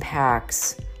actually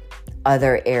impacts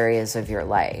other areas of your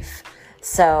life.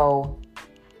 So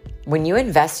when you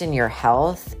invest in your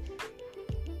health,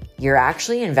 you're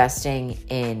actually investing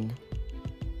in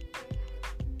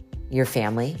your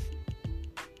family,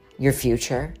 your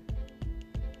future,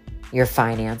 your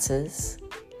finances,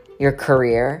 your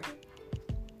career,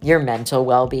 your mental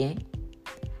well-being,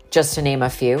 just to name a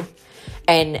few.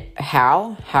 And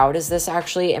how does this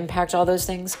actually impact all those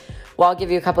things? Well, I'll give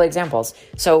you a couple examples.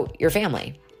 So your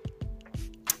family.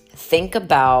 Think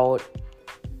about,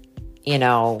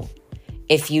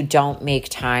 if you don't make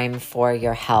time for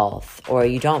your health, or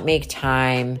you don't make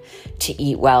time to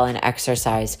eat well and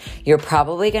exercise, you're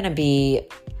probably going to be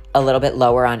a little bit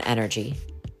lower on energy,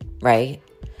 right?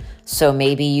 So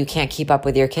maybe you can't keep up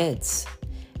with your kids.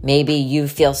 Maybe you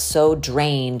feel so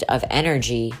drained of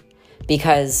energy,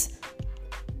 because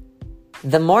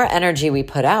the more energy we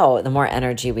put out, the more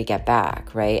energy we get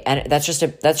back, right? And that's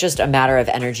just a matter of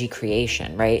energy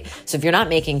creation, right? So if you're not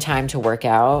making time to work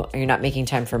out, or you're not making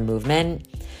time for movement,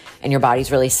 and your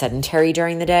body's really sedentary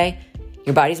during the day,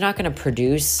 your body's not going to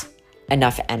produce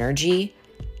enough energy,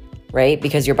 right?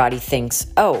 Because your body thinks,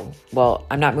 oh, well,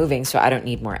 I'm not moving, so I don't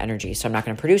need more energy, so I'm not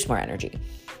going to produce more energy.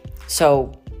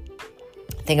 So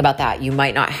think about that. You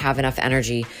might not have enough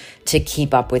energy to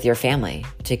keep up with your family,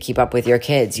 to keep up with your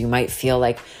kids. You might feel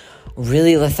like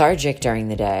really lethargic during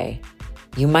the day.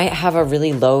 You might have a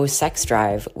really low sex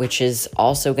drive, which is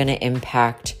also going to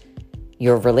impact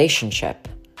your relationship,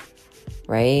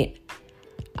 right?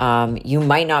 You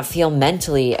might not feel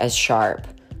mentally as sharp,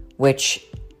 which,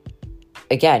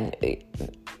 again,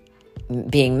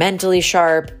 being mentally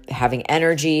sharp, having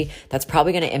energy, that's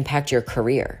probably going to impact your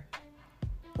career,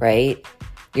 right?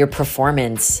 Your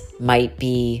performance might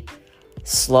be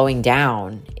slowing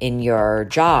down in your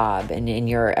job and in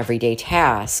your everyday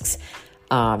tasks,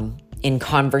 in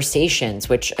conversations,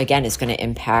 which again is going to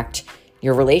impact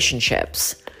your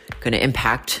relationships, going to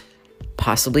impact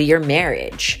possibly your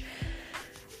marriage.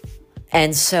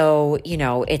 And so,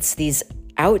 it's these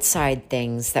outside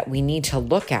things that we need to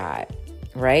look at,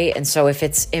 right? And so if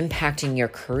it's impacting your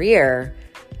career,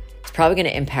 it's probably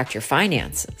going to impact your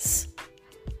finances.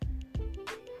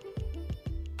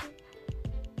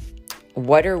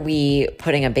 What are we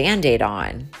putting a Band-Aid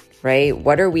on, right?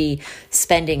 What are we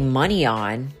spending money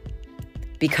on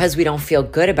because we don't feel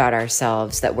good about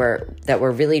ourselves, that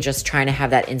we're really just trying to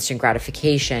have that instant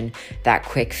gratification, that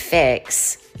quick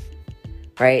fix,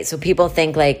 right? So people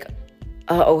think like,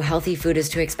 oh, healthy food is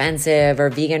too expensive, or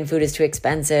vegan food is too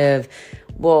expensive.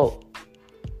 Well,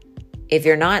 if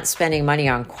you're not spending money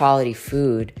on quality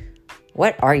food,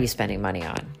 what are you spending money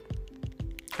on?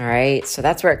 All right. So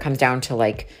that's where it comes down to,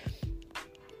 like,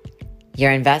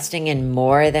 you're investing in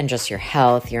more than just your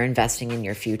health. You're investing in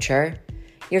your future,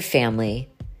 your family,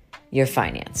 your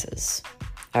finances.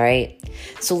 All right.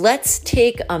 So let's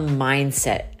take a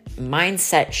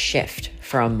mindset shift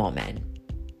for a moment,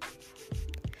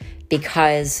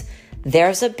 because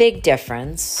there's a big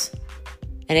difference,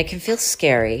 and it can feel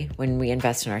scary when we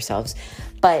invest in ourselves.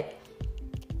 But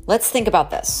let's think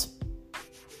about this.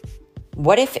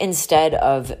 what if instead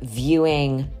of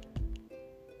viewing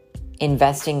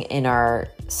investing in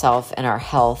ourself and our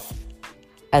health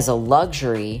as a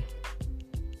luxury,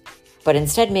 but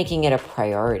instead making it a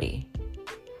priority?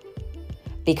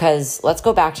 Because let's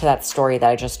go back to that story that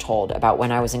I just told about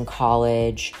when I was in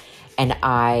college and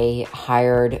I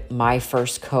hired my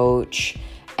first coach,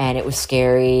 and it was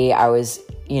scary. I was,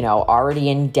 already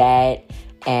in debt,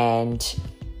 and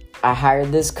I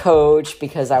hired this coach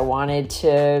because I wanted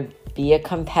to be a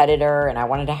competitor and I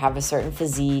wanted to have a certain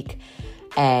physique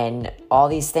and all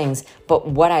these things. But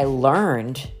what I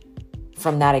learned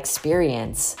from that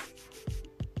experience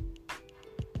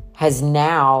has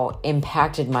now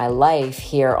impacted my life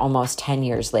here almost 10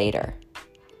 years later.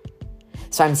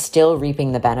 So I'm still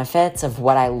reaping the benefits of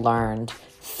what I learned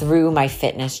through my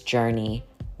fitness journey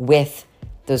with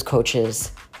those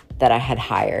coaches that I had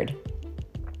hired.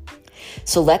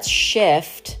 So let's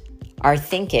shift our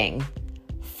thinking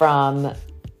from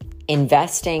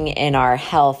investing in our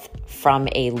health from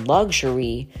a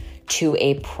luxury to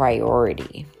a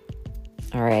priority.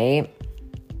 All right.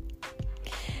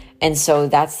 And so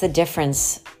that's the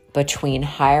difference between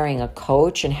hiring a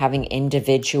coach and having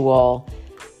individual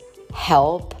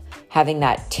help, having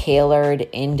that tailored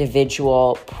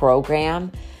individual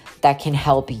program that can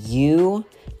help you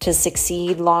to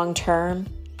succeed long term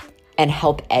and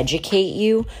help educate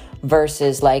you,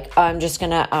 versus like, I'm just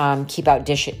gonna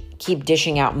keep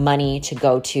dishing out money to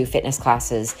go to fitness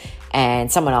classes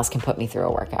and someone else can put me through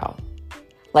a workout.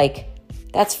 Like,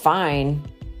 that's fine,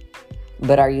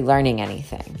 but are you learning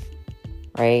anything?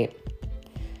 Right?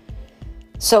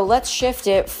 So let's shift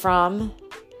it from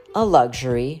a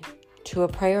luxury to a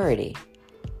priority.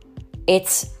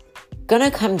 It's going to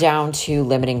come down to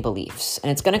limiting beliefs,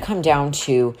 and it's going to come down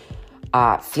to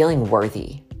feeling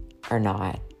worthy or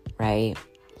not, right?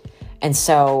 And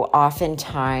so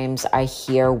oftentimes I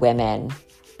hear women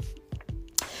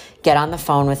get on the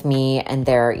phone with me and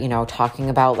they're, talking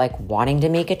about like wanting to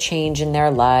make a change in their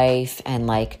life and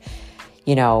like,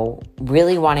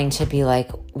 really wanting to be like,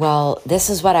 well, this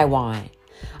is what I want.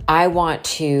 I want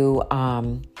to,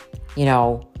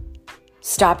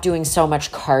 stop doing so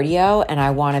much cardio and I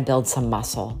want to build some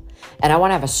muscle. And I want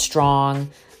to have a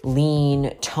strong,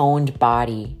 lean, toned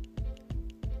body.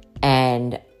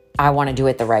 And I want to do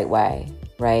it the right way,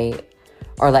 right?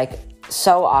 Or like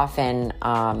so often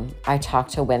I talk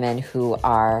to women who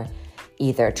are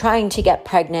either trying to get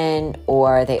pregnant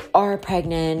or they are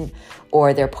pregnant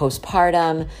or they're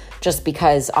postpartum, just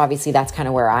because obviously that's kind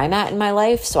of where I'm at in my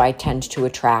life. So I tend to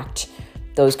attract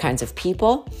those kinds of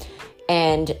people.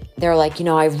 And they're like,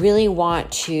 I really want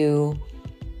to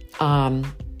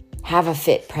have a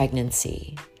fit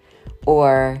pregnancy,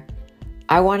 or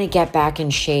I want to get back in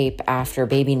shape after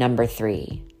baby number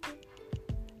 3.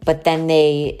 But then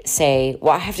they say,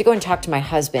 well, I have to go and talk to my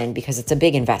husband because it's a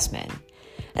big investment.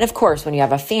 And of course, when you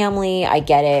have a family, I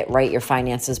get it, right? Your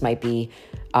finances might be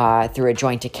through a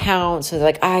joint account. So they're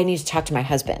like, I need to talk to my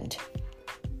husband.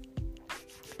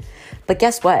 But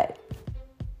guess what?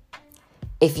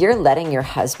 If you're letting your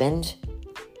husband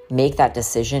make that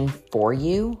decision for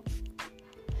you,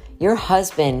 your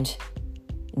husband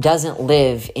doesn't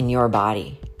live in your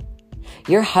body.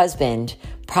 Your husband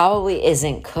probably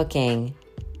isn't cooking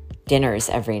dinners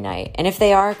every night. And if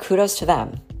they are, kudos to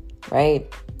them,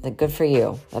 right? Like, good for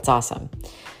you. That's awesome.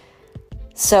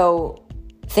 So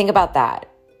think about that.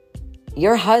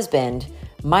 Your husband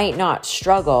might not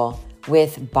struggle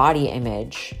with body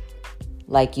image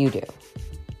like you do.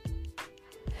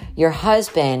 Your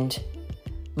husband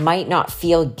might not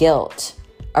feel guilt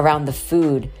around the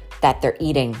food that they're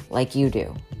eating like you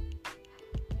do,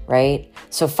 right?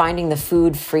 So finding the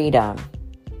food freedom,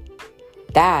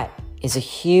 that is a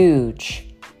huge,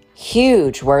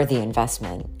 huge worthy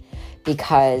investment,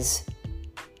 because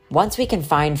once we can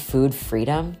find food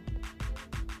freedom,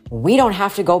 we don't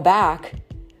have to go back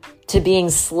to being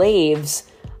slaves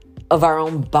of our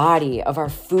own body, of our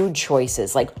food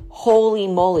choices. Like, holy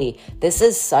moly, this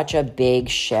is such a big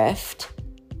shift.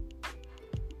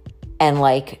 And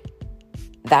like,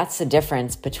 that's the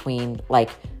difference between like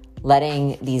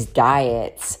letting these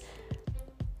diets,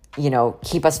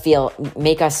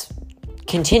 make us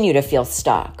continue to feel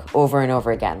stuck over and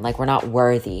over again. Like we're not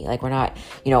worthy, like we're not,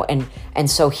 and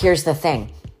so here's the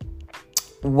thing.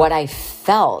 What I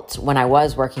felt when I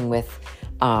was working with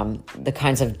the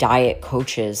kinds of diet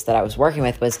coaches that I was working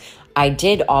with was I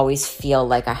did always feel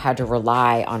like I had to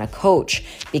rely on a coach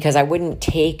because I wouldn't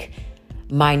take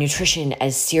my nutrition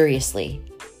as seriously,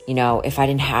 if I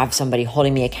didn't have somebody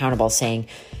holding me accountable saying,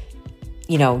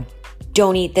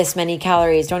 don't eat this many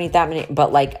calories, don't eat that many,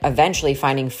 but like eventually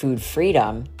finding food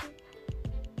freedom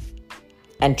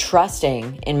and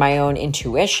trusting in my own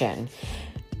intuition.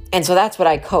 And so that's what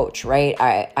I coach, right?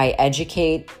 I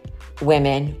educate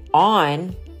women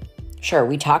on, sure,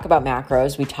 we talk about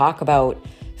macros, we talk about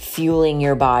fueling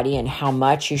your body and how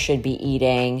much you should be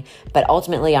eating, but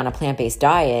ultimately on a plant-based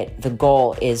diet, the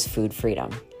goal is food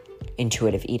freedom,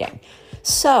 intuitive eating.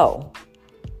 So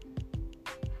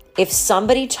if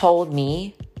somebody told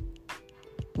me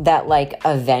that like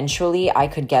eventually I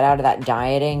could get out of that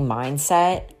dieting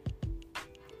mindset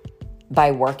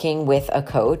by working with a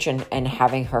coach and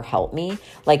having her help me,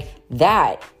 like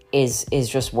that is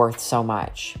just worth so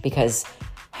much, because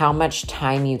how much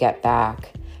time you get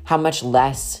back, how much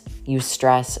less you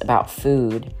stress about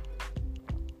food.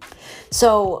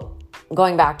 So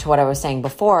going back to what I was saying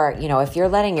before, if you're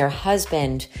letting your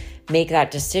husband make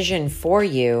that decision for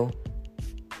you,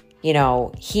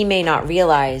 he may not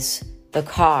realize the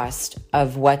cost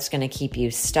of what's going to keep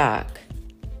you stuck,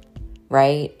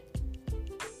 right?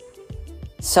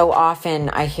 So often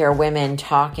I hear women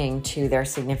talking to their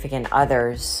significant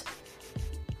others,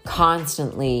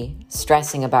 constantly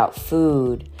stressing about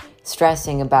food,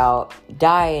 stressing about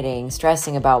dieting,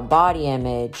 stressing about body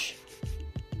image.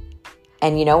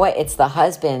 And you know what? It's the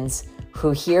husbands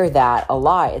who hear that a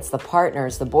lot. It's the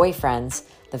partners, the boyfriends,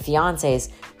 the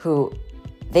fiancés who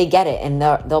they get it. And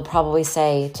they'll probably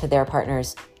say to their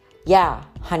partners, yeah,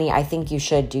 honey, I think you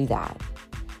should do that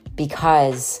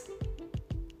because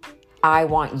I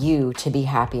want you to be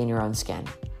happy in your own skin.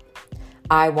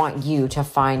 I want you to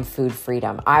find food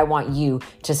freedom. I want you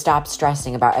to stop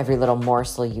stressing about every little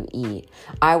morsel you eat.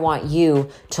 I want you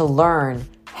to learn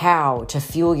how to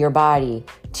fuel your body,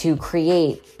 to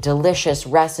create delicious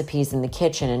recipes in the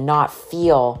kitchen and not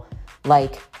feel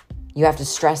like you have to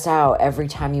stress out every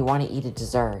time you want to eat a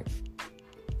dessert.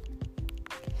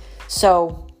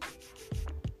 So,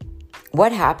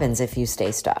 what happens if you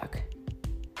stay stuck?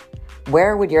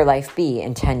 Where would your life be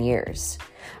in 10 years?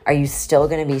 Are you still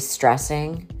going to be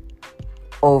stressing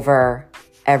over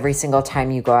every single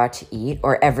time you go out to eat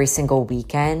or every single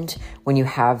weekend when you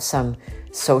have some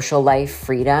social life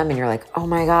freedom and you're like, oh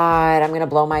my God, I'm going to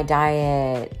blow my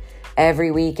diet every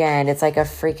weekend? It's like a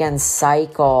freaking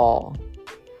cycle.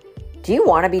 Do you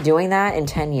want to be doing that in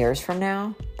 10 years from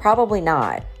now? Probably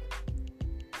not.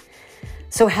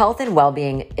 So health and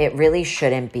well-being, it really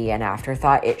shouldn't be an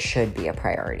afterthought. It should be a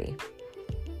priority.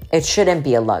 It shouldn't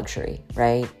be a luxury,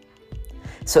 right?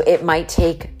 So it might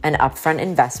take an upfront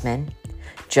investment,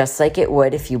 just like it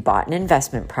would if you bought an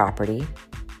investment property.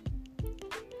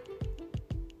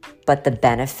 But the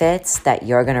benefits that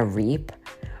you're going to reap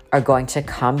are going to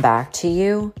come back to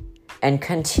you and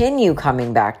continue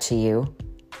coming back to you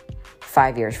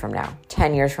 5 years from now,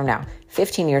 10 years from now,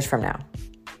 15 years from now.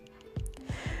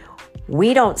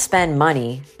 We don't spend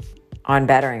money on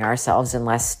bettering ourselves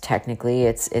unless technically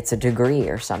it's a degree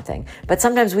or something. But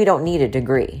sometimes we don't need a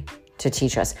degree to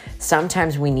teach us.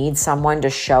 Sometimes we need someone to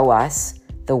show us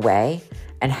the way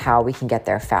and how we can get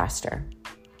there faster.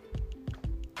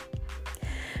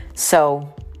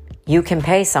 So you can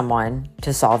pay someone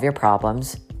to solve your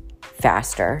problems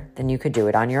faster than you could do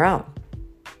it on your own.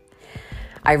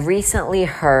 I recently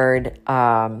heard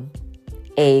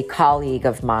a colleague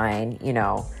of mine,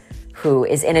 who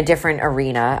is in a different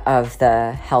arena of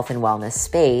the health and wellness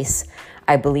space.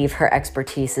 I believe her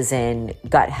expertise is in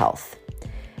gut health.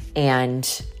 And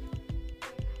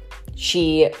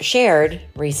she shared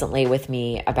recently with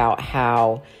me about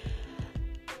how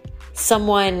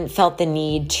someone felt the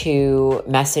need to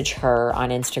message her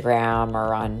on Instagram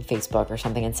or on Facebook or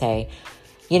something and say,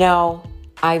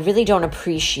 I really don't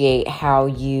appreciate how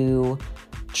you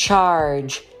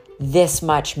charge this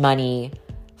much money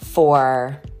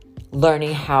for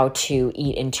learning how to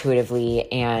eat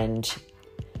intuitively and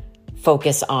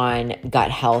focus on gut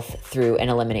health through an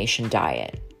elimination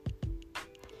diet.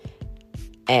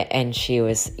 And she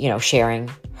was, sharing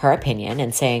her opinion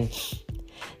and saying,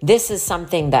 this is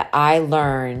something that I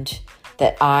learned,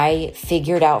 that I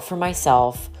figured out for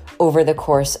myself over the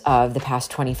course of the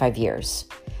past 25 years.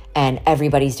 And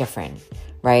everybody's different,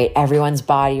 right? Everyone's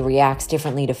body reacts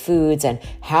differently to foods. And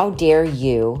how dare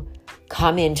you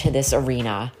come into this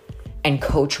arena and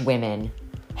coach women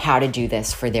how to do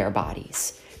this for their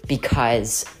bodies?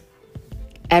 Because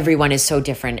everyone is so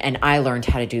different, and I learned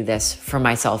how to do this for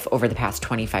myself over the past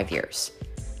 25 years.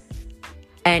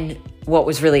 And what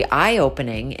was really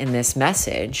eye-opening in this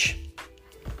message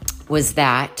was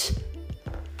that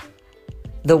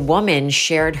the woman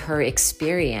shared her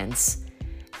experience,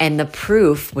 and the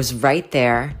proof was right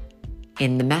there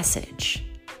in the message.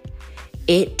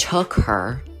 It took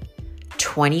her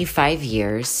 25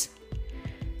 years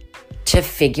to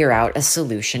figure out a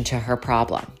solution to her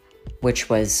problem, which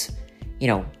was,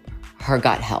 her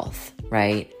gut health,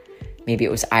 right? Maybe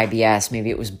it was IBS, maybe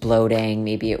it was bloating,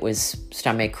 maybe it was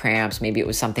stomach cramps, maybe it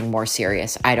was something more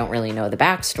serious. I don't really know the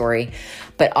backstory,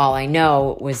 but all I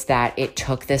know was that it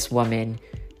took this woman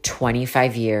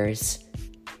 25 years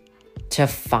to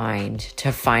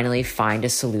finally find a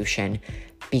solution,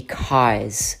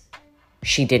 because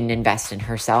she didn't invest in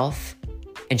herself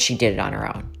and she did it on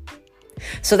her own.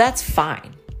 So that's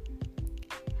fine.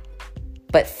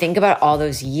 But think about all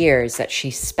those years that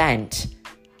she spent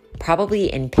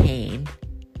probably in pain,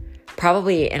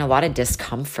 probably in a lot of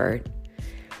discomfort,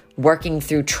 working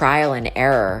through trial and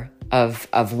error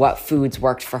of what foods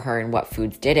worked for her and what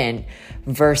foods didn't,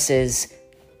 versus,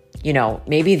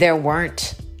 maybe there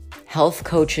weren't health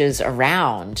coaches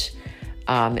around.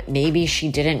 Maybe she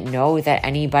didn't know that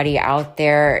anybody out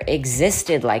there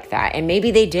existed like that. And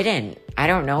maybe they didn't. I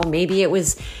don't know. Maybe it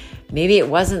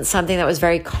wasn't something that was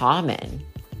very common,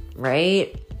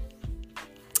 right?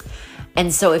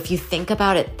 And so if you think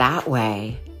about it that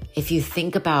way, if you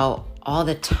think about all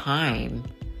the time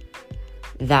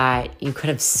that you could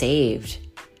have saved,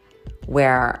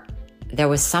 where there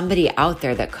was somebody out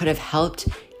there that could have helped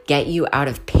get you out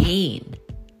of pain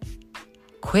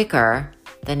quicker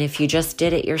than if you just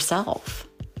did it yourself,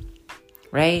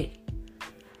 right?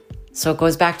 So it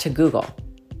goes back to Google,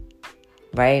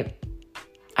 right?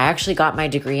 I actually got my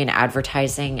degree in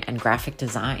advertising and graphic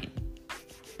design.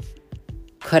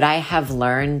 Could I have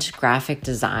learned graphic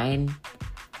design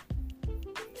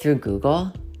through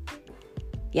Google?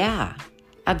 Yeah,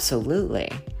 absolutely.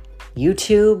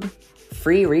 YouTube,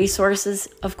 free resources,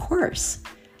 of course.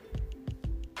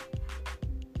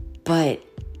 But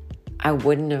I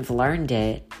wouldn't have learned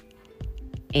it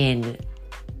in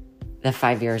the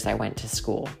 5 years I went to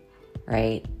school,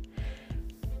 right?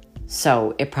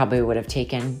 So it probably would have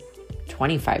taken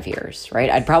 25 years, right?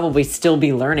 I'd probably still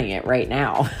be learning it right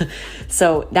now.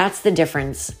 So that's the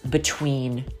difference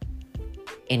between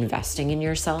investing in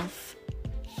yourself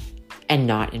and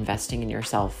not investing in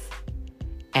yourself,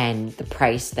 and the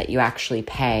price that you actually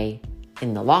pay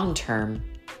in the long term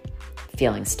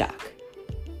feeling stuck.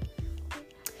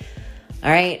 All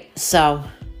right, so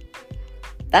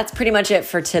that's pretty much it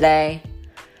for today.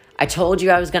 I told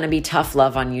you I was going to be tough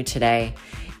love on you today.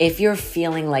 If you're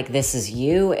feeling like this is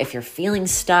you, if you're feeling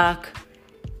stuck,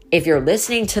 if you're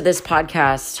listening to this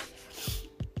podcast,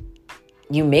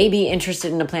 you may be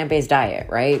interested in a plant-based diet,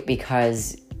 right?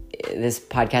 Because this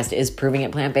podcast is Proving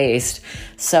It Plant-Based.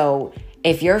 So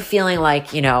if you're feeling like,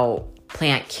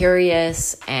 plant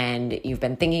curious and you've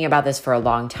been thinking about this for a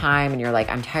long time and you're like,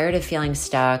 I'm tired of feeling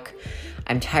stuck,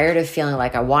 I'm tired of feeling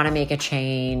like I want to make a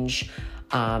change,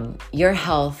 your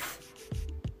health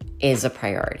is a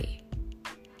priority.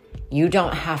 You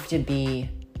don't have to be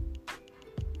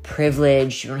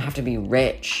privileged. You don't have to be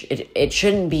rich. It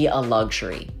shouldn't be a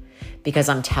luxury, because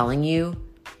I'm telling you,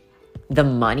 the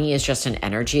money is just an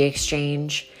energy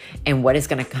exchange, and what is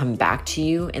going to come back to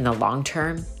you in the long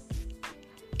term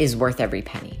is worth every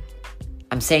penny.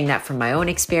 I'm saying that from my own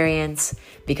experience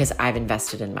because I've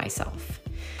invested in myself.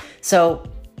 So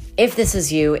if this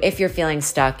is you, if you're feeling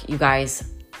stuck, you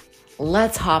guys,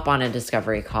 let's hop on a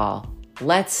discovery call.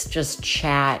 Let's just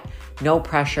chat. No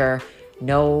pressure,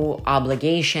 no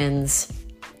obligations.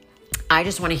 I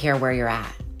just want to hear where you're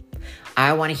at.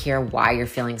 I want to hear why you're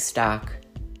feeling stuck.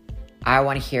 I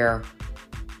want to hear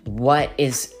what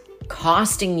is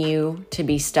costing you to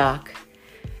be stuck,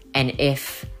 and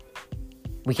if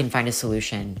we can find a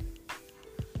solution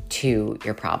to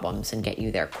your problems and get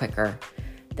you there quicker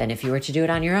than if you were to do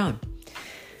it on your own.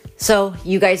 So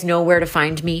you guys know where to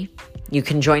find me. You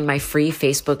can join my free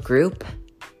Facebook group.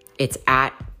 It's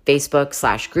at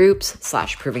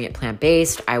Facebook/groups/Proving It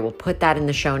Plant-Based. I will put that in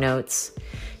the show notes.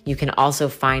 You can also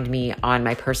find me on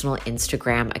my personal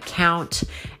Instagram account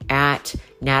at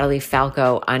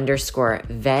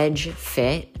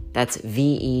NatalieFalco_VegFit. That's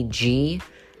VEGFIT.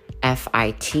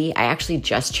 I actually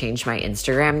just changed my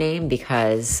Instagram name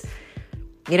because,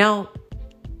 I'm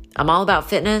all about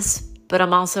fitness, but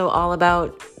I'm also all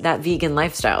about that vegan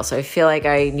lifestyle. So I feel like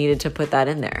I needed to put that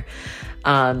in there.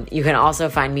 You can also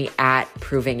find me at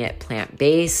Proving It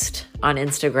Plant-Based on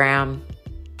Instagram.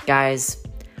 Guys,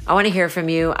 I want to hear from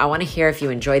you. I want to hear if you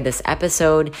enjoyed this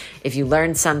episode, if you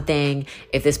learned something,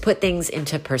 if this put things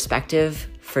into perspective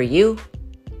for you.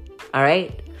 All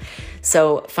right?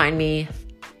 So find me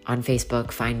on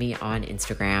Facebook, find me on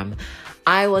Instagram.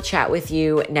 I will chat with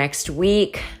you next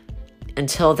week.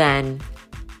 Until then,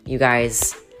 you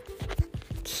guys,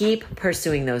 keep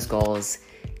pursuing those goals.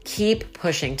 Keep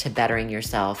pushing to bettering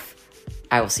yourself.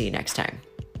 I will see you next time.